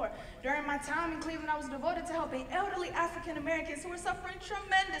Civil War. During my time in Cleveland, I was devoted to helping elderly African Americans who were suffering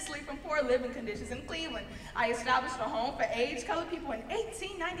tremendously from poor living conditions in Cleveland. I established a home for aged colored people in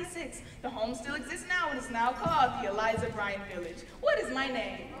 1896. The home still exists now and is now called the Eliza Bryant Village. What is my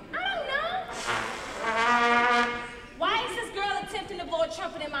name? I don't know. Why is this girl attempting to blow a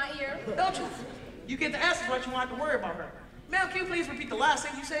trumpet in my ear? Don't you? You get the answers right, you won't have to worry about her. Ma'am, can you please repeat the last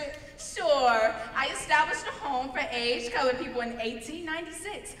thing you said? Sure. I established a home for aged colored people in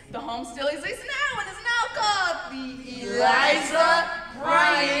 1896. The home still exists now and is now called the Eliza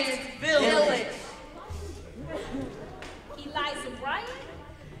Bryant Village. Eliza Bryant?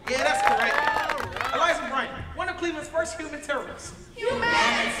 Yeah, that's correct. Eliza Bryant, one of Cleveland's first human terrorists.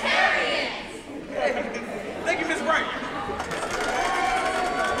 Humanitarians! Thank you, Ms. Bryant.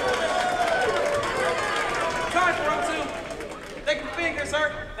 Time for round two. Thank you for being here,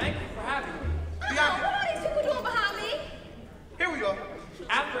 sir. Thank you for having me. What are these people doing behind me? Here we go.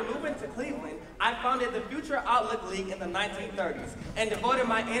 After moving to Cleveland, I founded the Future Outlook League in the 1930s and devoted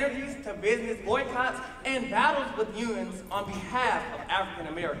my energies to business boycotts and battles with unions on behalf of African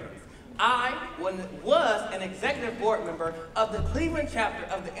Americans. I was an executive board member of the Cleveland chapter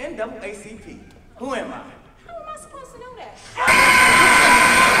of the NAACP. Who am I? How am I supposed to know that?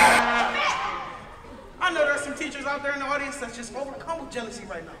 I know there are some teachers out there in the audience that's just overcome with jealousy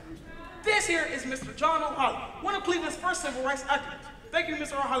right now. This here is Mr. John O'Holly, one of Cleveland's first civil rights activists. Thank you,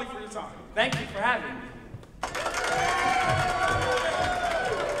 Mr. O'Holly, for your time. Thank you for having me.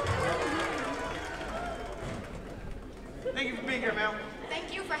 Thank you for being here, ma'am.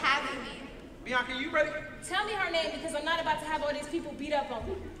 Thank you for having me. Bianca, you ready? Tell me her name because I'm not about to have all these people beat up on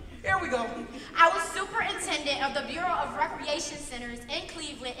me. Here we go. I was superintendent of the Bureau of Recreation Centers in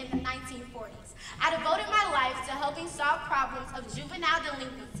Cleveland in the 1940s. I devoted my life to helping solve problems of juvenile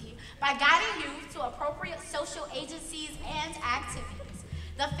delinquency by guiding youth to appropriate social agencies and activities.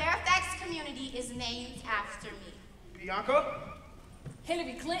 The Fairfax community is named after me. Bianca?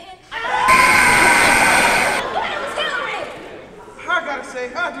 Hillary Clinton? I gotta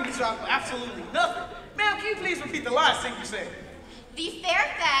say, I do this job for absolutely nothing. Ma'am, can you please repeat the last thing you said? The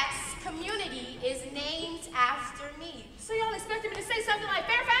Fairfax community is named after me. So y'all expected me to say something like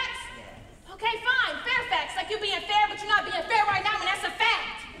Fairfax? Okay, fine, Fairfax, like you're being fair, but you're not being fair right now, and that's a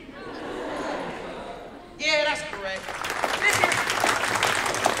fact. Yeah, that's correct.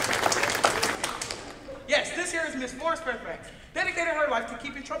 This here is Miss Florence Fairfax, dedicated her life to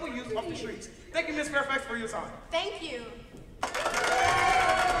keeping troubled youth off the streets. Thank you, Miss Fairfax, for your time. Thank you.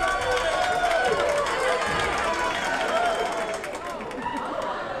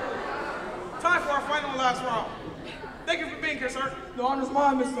 Time for our final and last round. Thank you for being here, sir. The honor's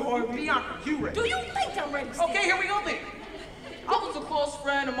mine, Mr. Harvey. Bianca, you ready? Do you think I'm ready, Steve? Okay, here we go then. I was a close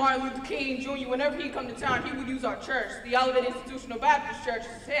friend of Martin Luther King Jr. Whenever he'd come to town, he would use our church, the Olivet Institutional Baptist Church,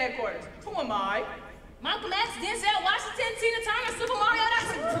 as his headquarters. Who am I? Malcolm X, Denzel Washington, Tina Turner, Super Mario, that's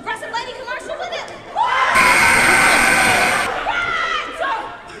a Progressive Lady commercial with it.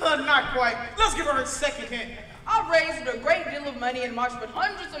 Not quite. Let's give her a second hint. All raised a great deal of money and marched with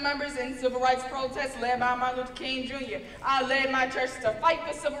hundreds of members in civil rights protests led by Martin Luther King Jr. I led my church to fight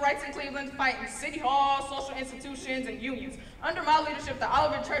for civil rights in Cleveland, fighting city halls, social institutions, and unions. Under my leadership, the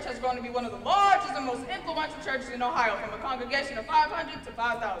Oliver Church has grown to be one of the largest and most influential churches in Ohio, from a congregation of 500 to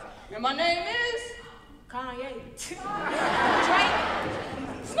 5,000. And my name is Kanye.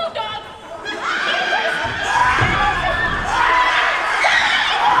 Drake. Snoop Dogg.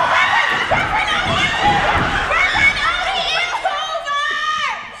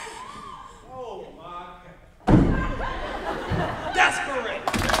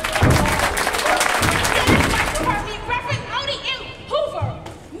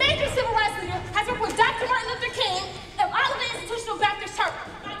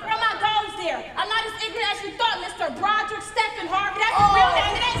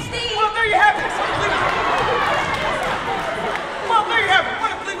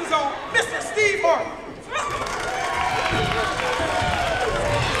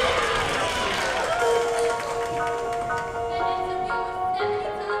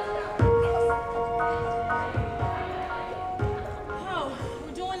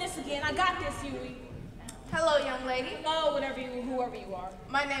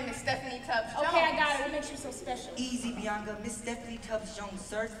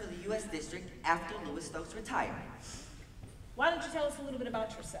 Served for the U.S. District after Louis Stokes retired. Why don't you tell us a little bit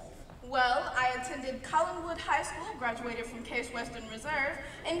about yourself? Well, I attended Collinwood High School, graduated from Case Western Reserve.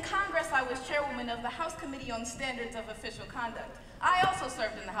 In Congress, I was chairwoman of the House Committee on Standards of Official Conduct. I also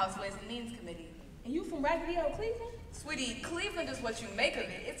served in the House Ways and Means Committee. And you from Raggedy Old Cleveland? Sweetie, Cleveland is what you make of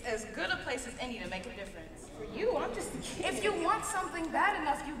it. It's as good a place as any to make a difference. For you, I'm just a kid. If you want something bad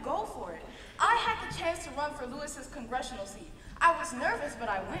enough, you go for it. I had the chance to run for Lewis's congressional seat. I was nervous, but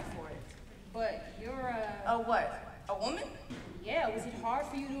I went for it. But you're a what? A woman? Yeah, was it hard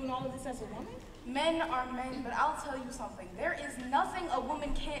for you doing all of this as a woman? Men are men, but I'll tell you something. There is nothing a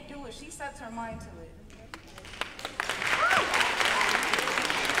woman can't do if she sets her mind to it.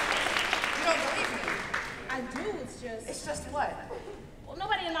 You don't believe me? I do, it's just... It's just what? Well,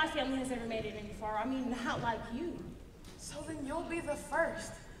 nobody in my family has ever made it any far. I mean, not like you. So then you'll be the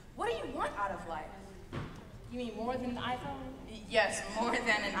first. What do you want out of life? You mean more than an iPhone? Yes, more than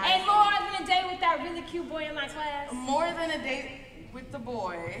an iPhone. And more than a date with that really cute boy in my class? More than a date with the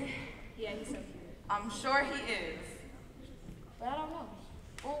boy. Yeah, he's so cute. I'm sure he is. But I don't know.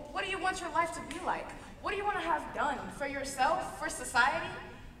 Well, what do you want your life to be like? What do you want to have done? For yourself? For society?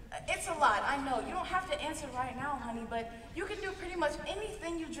 It's a lot, I know. You don't have to answer right now, honey, but you can do pretty much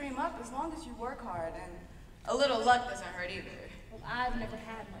anything you dream up as long as you work hard, and a little luck doesn't hurt either. Well, I've never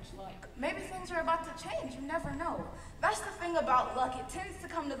had much luck. Maybe things are about to change, you never know. That's the thing about luck, it tends to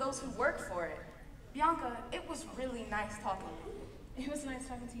come to those who work for it. Bianca, it was really nice talking to you. It was nice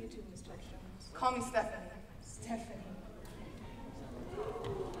talking to you too, Ms. Jones. Call me Stephanie. Stephanie.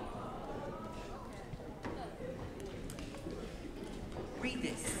 Read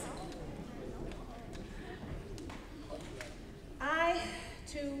this. I,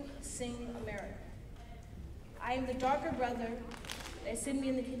 too, sing America. I am the darker brother that send me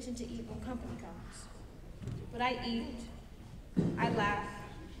in the kitchen to eat when company comes. But I eat, I laugh,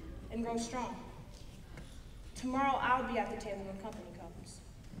 and grow strong. Tomorrow I'll be at the table when company comes.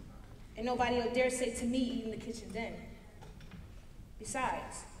 And nobody will dare say to me, eat in the kitchen then.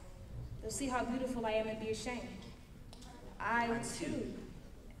 Besides, they'll see how beautiful I am and be ashamed. I, too,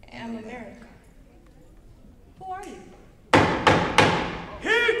 am America. Who are you?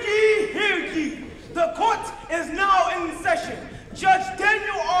 Hear ye, hear ye! The court is now in session. Judge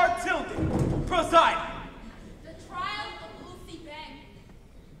Daniel R. Tilden, presiding. The trial of Lucy Beck.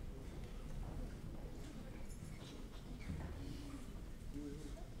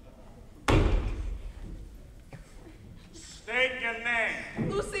 State your name.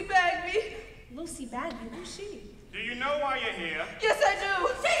 Lucy Bagby. Lucy Bagby, who's she? Do you know why you're here? Yes, I do.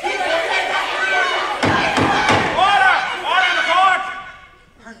 Order in the court!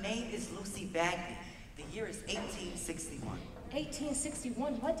 Her name is Lucy Bagby. The year is 1861.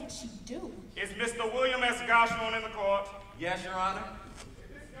 1861, what did she do? Is Mr. William S. Goshorn in the court? Yes, Your Honor.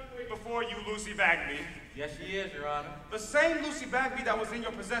 Before you, Lucy Bagby. Yes, she is, Your Honor. The same Lucy Bagby that was in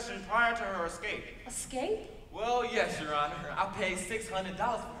your possession prior to her escape. Escape? Well, yes, Your Honor. I paid $600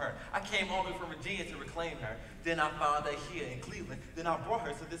 for her. I came all the way from Virginia to reclaim her. Then I found her here in Cleveland. Then I brought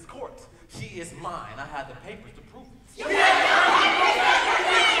her to this court. She is mine. I have the papers to prove it.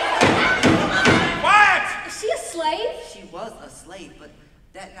 Quiet! Is she a slave? She was a slave, but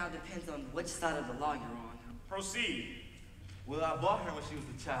that now depends on which side of the law you're on. Proceed. Well, I bought her when she was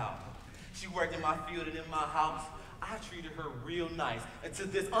a child. She worked in my field and in my house. I treated her real nice until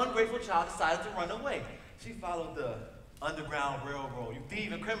this ungrateful child decided to run away. She followed the Underground Railroad. You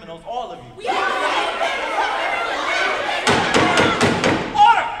thieving criminals, all of you. Order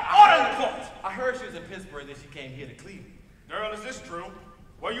in the court! I heard she was in Pittsburgh, then she came here to Cleveland. Girl, is this true?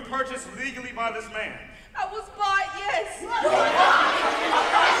 Were you purchased legally by this man? I was bought, yes.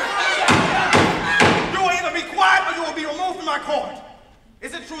 You will either be quiet or you will be removed from my court.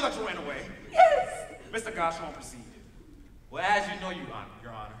 Is it true that you ran away? Yes. Mr. Gashon, proceed. Well, as you know, Your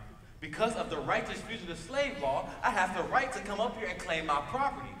Honor, because of the righteous fugitive slave law, I have the right to come up here and claim my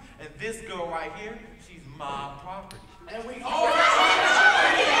property. And this girl right here, she's my property. And we all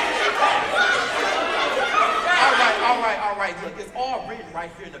right. Look, it's all written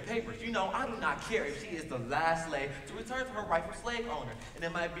right here in the papers. You know, I do not care if she is the last slave to return to her rightful slave owner. And there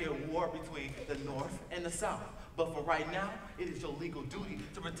might be a war between the North and the South. But for right now, it is your legal duty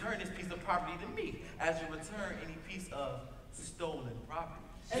to return this piece of property to me, as you return any piece of stolen property.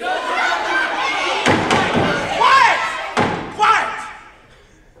 Quiet!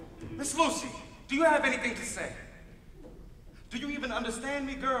 Miss Lucy, do you have anything to say? Do you even understand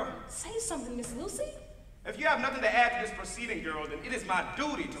me, girl? Say something, Miss Lucy. If you have nothing to add to this proceeding, girl, then it is my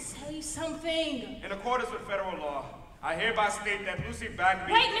duty to... Say something. In accordance with federal law, I hereby state that Lucy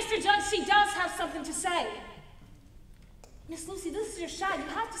Bagby... Wait, Mr. Judge, she does have something to say. Miss Lucy, this is your shot. You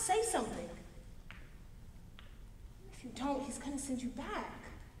have to say something. If you don't, he's gonna send you back.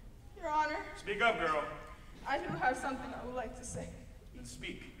 Your Honor. Speak up, girl. I do have something I would like to say. Then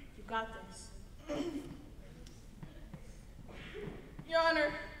speak. You got this. Your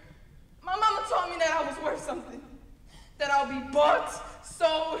Honor, my mama told me that I was worth something. That I'll be bought,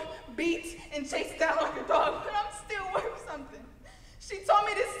 sold, beat, and chased down like a dog, but I'm still worth something. She told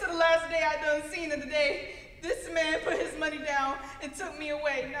me this to the last day I done seen of the day. This man put his money down and took me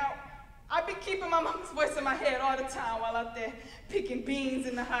away. Now, I've been keeping my mama's voice in my head all the time while out there picking beans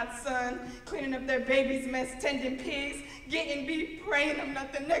in the hot sun, cleaning up their baby's mess, tending pigs, getting beef, praying I'm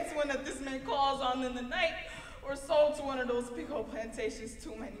not the next one that this man calls on in the night, or sold to one of those big old plantations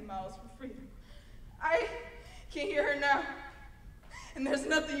too many miles for freedom. I can hear her now, and there's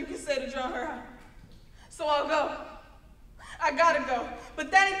nothing you can say to drown her out. So I'll go. I gotta go,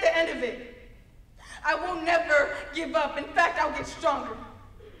 but that ain't the end of it. I will never give up. In fact, I'll get stronger.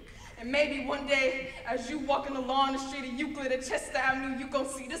 And maybe one day, as you walking along the street of Euclid at Chester Avenue, you gon'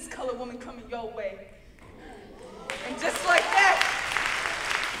 see this colored woman coming your way. And just like that,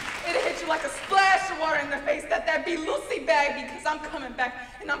 it'll hit you like a splash of water in the face that be Lucy Bagby, because I'm coming back,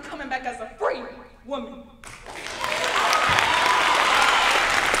 and I'm coming back as a free woman.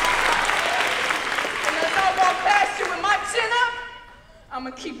 And as I walk past you with my chin up,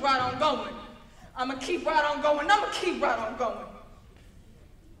 I'ma keep right on going. I'ma keep right on going. I'ma keep right on going.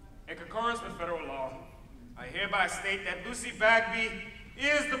 In concurrence with federal law, I hereby state that Lucy Bagby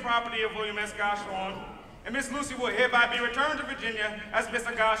is the property of William S. Gashon, and Miss Lucy will hereby be returned to Virginia as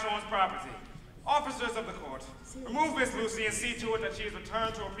Mr. Gashon's property. Officers of the court, remove Miss Lucy and see to it that she is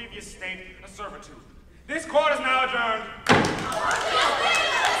returned to her previous state of servitude. This court is now adjourned. She's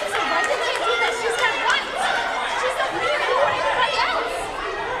got rights. She's not here for anybody else.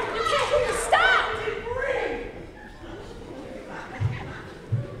 You can't do this. Stop!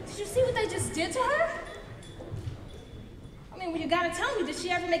 Did you see what they just did to her? I mean, well, you gotta tell me, did she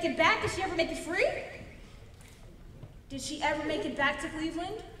ever make it back? Did she ever make it free? Did she ever make it back to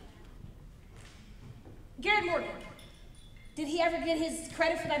Cleveland? Garrett Morgan, did he ever get his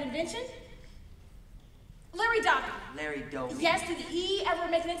credit for that invention? Larry Dobbin. Larry Dobbin. Yes, did he ever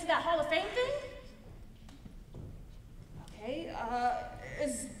make it into that Hall of Fame thing? Okay,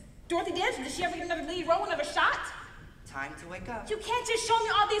 is Dorothy Dancer, did she ever get another lead role, another shot? Time to wake up. You can't just show me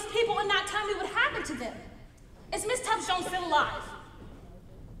all these people and not tell me what happened to them. Is Miss Tubbs Jones still alive?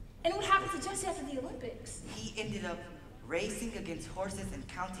 And what happened to Jesse after the Olympics? He ended up racing against horses in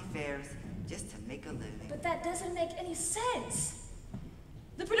county fairs just to make a living. But that doesn't make any sense.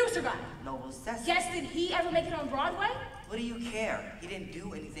 The producer guy. Noble Sesame. Yes, did he ever make it on Broadway? What do you care? He didn't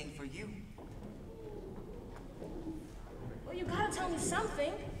do anything for you. Well, you gotta tell me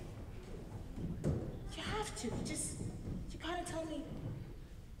something. You have to. You gotta tell me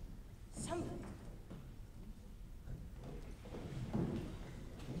something.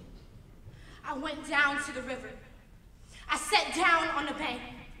 I went down to the river. I sat down on the bank.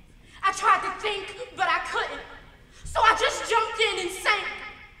 I tried to think, but I couldn't. So I just jumped in and sank.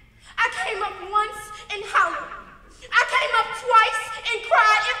 I came up once and hollered. I came up twice and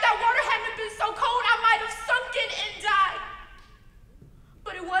cried. If that water hadn't been so cold, I might have sunken and died.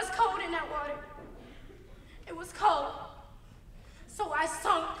 But it was cold in that water. It was cold. So I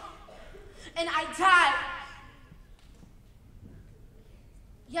sunk and I died.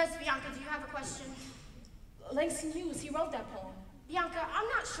 Yes, Bianca, do you have a question? Langston Hughes, he wrote that poem. Bianca, I'm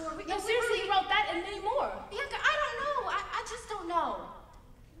not sure. No, seriously, he wrote that and many more. Bianca, I don't know. I just don't know.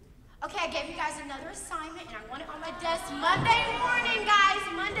 Okay, I gave you guys another assignment, and I want it on my desk Monday morning, guys.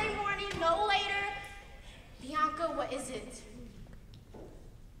 Monday morning, no later. Bianca, what is it?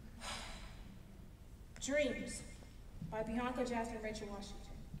 Dreams, by Bianca, Jasmine, Rachel Washington.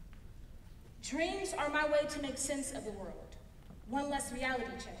 Dreams are my way to make sense of the world. One less reality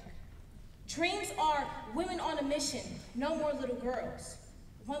check. Dreams are women on a mission, no more little girls.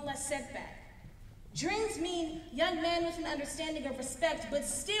 One less setback. Dreams mean young men with an understanding of respect, but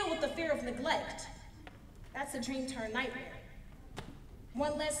still with the fear of neglect. That's a dream turned nightmare.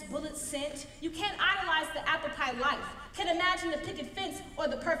 One less bullet sent. You can't idolize the apple pie life. Can't imagine the picket fence or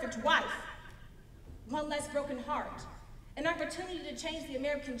the perfect wife. One less broken heart. An opportunity to change the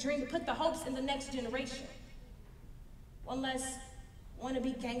American dream, to put the hopes in the next generation. One less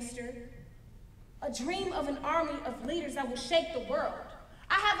wannabe gangster. A dream of an army of leaders that will shake the world.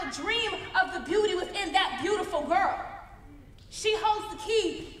 I have a dream of the beauty within that beautiful girl. She holds the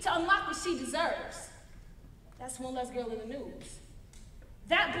key to unlock what she deserves. That's one less girl in the news.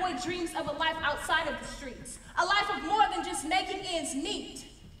 That boy dreams of a life outside of the streets, a life of more than just making ends meet,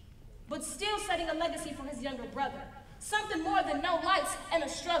 but still setting a legacy for his younger brother, something more than no lights and a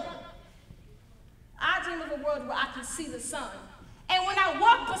struggle. I dream of a world where I can see the sun, and when I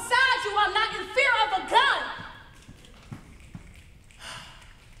walk beside you, I'm not in fear of a gun.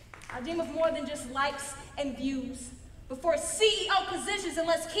 I dream of more than just likes and views, before CEO positions and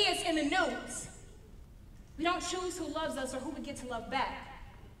less kids in the news. We don't choose who loves us or who we get to love back,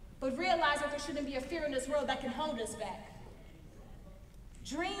 but realize that there shouldn't be a fear in this world that can hold us back.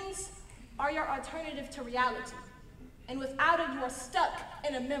 Dreams are your alternative to reality, and without it, you are stuck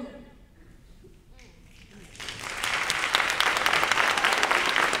in a memory.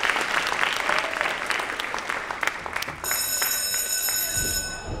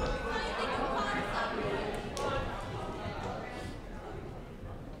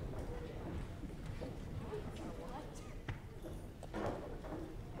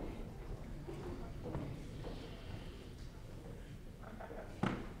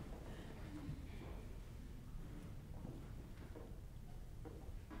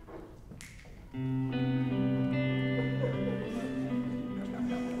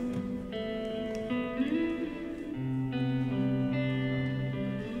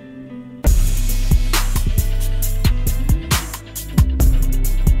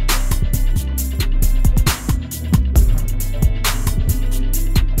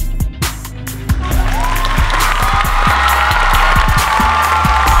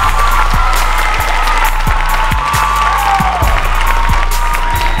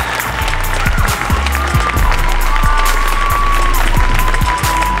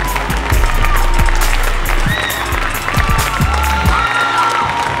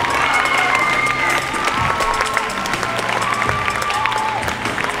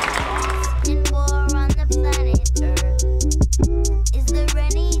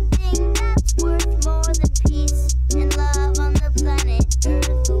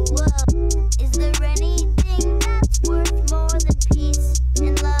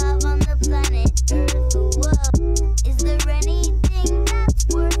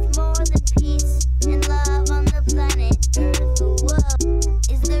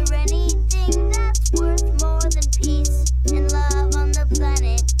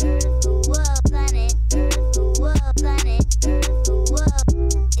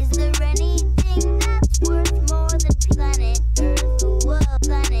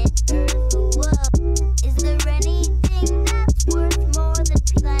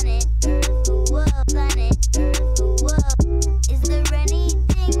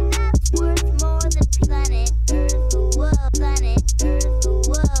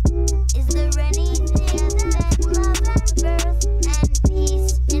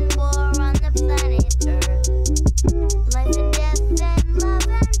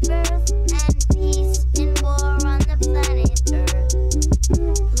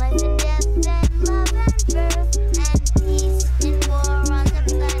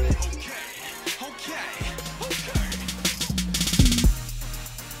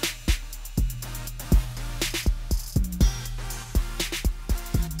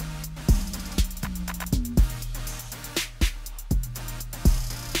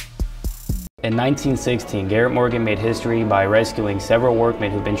 In 1916, Garrett Morgan made history by rescuing several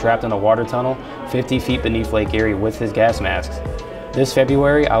workmen who'd been trapped in a water tunnel 50 feet beneath Lake Erie with his gas masks. This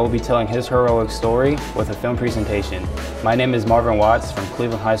February, I will be telling his heroic story with a film presentation. My name is Marvin Watts from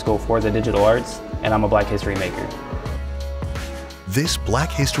Cleveland High School for the Digital Arts, and I'm a Black History maker. This Black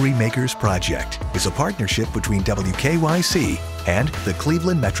History Makers project is a partnership between WKYC and the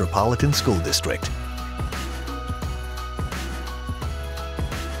Cleveland Metropolitan School District.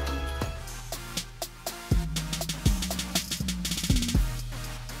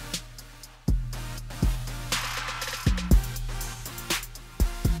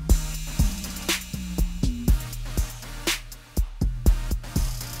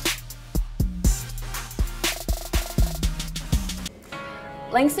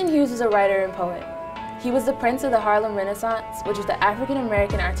 Langston Hughes is a writer and poet. He was the prince of the Harlem Renaissance, which was the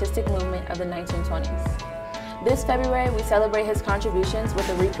African-American artistic movement of the 1920s. This February, we celebrate his contributions with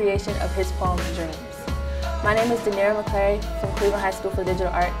a recreation of his poem, Dreams. My name is Na'Nira McClary from Cleveland High School for Digital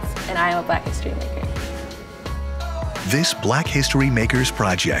Arts, and I am a Black History Maker. This Black History Makers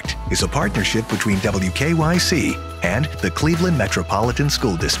project is a partnership between WKYC and the Cleveland Metropolitan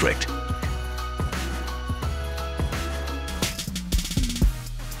School District.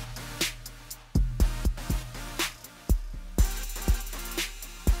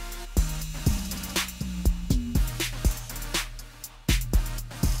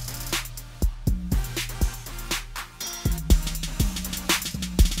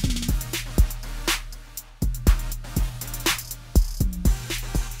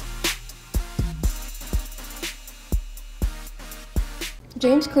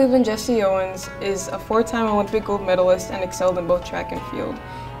 James Cleveland Jesse Owens is a four-time Olympic gold medalist and excelled in both track and field.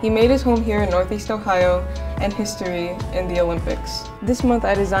 He made his home here in Northeast Ohio and history in the Olympics. This month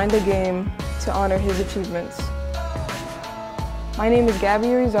I designed a game to honor his achievements. My name is Gabby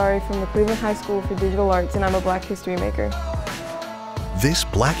Irizarry from the Cleveland High School for Digital Arts, and I'm a Black History Maker. This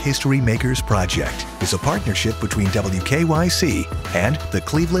Black History Makers project is a partnership between WKYC and the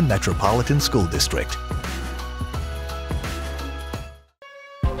Cleveland Metropolitan School District.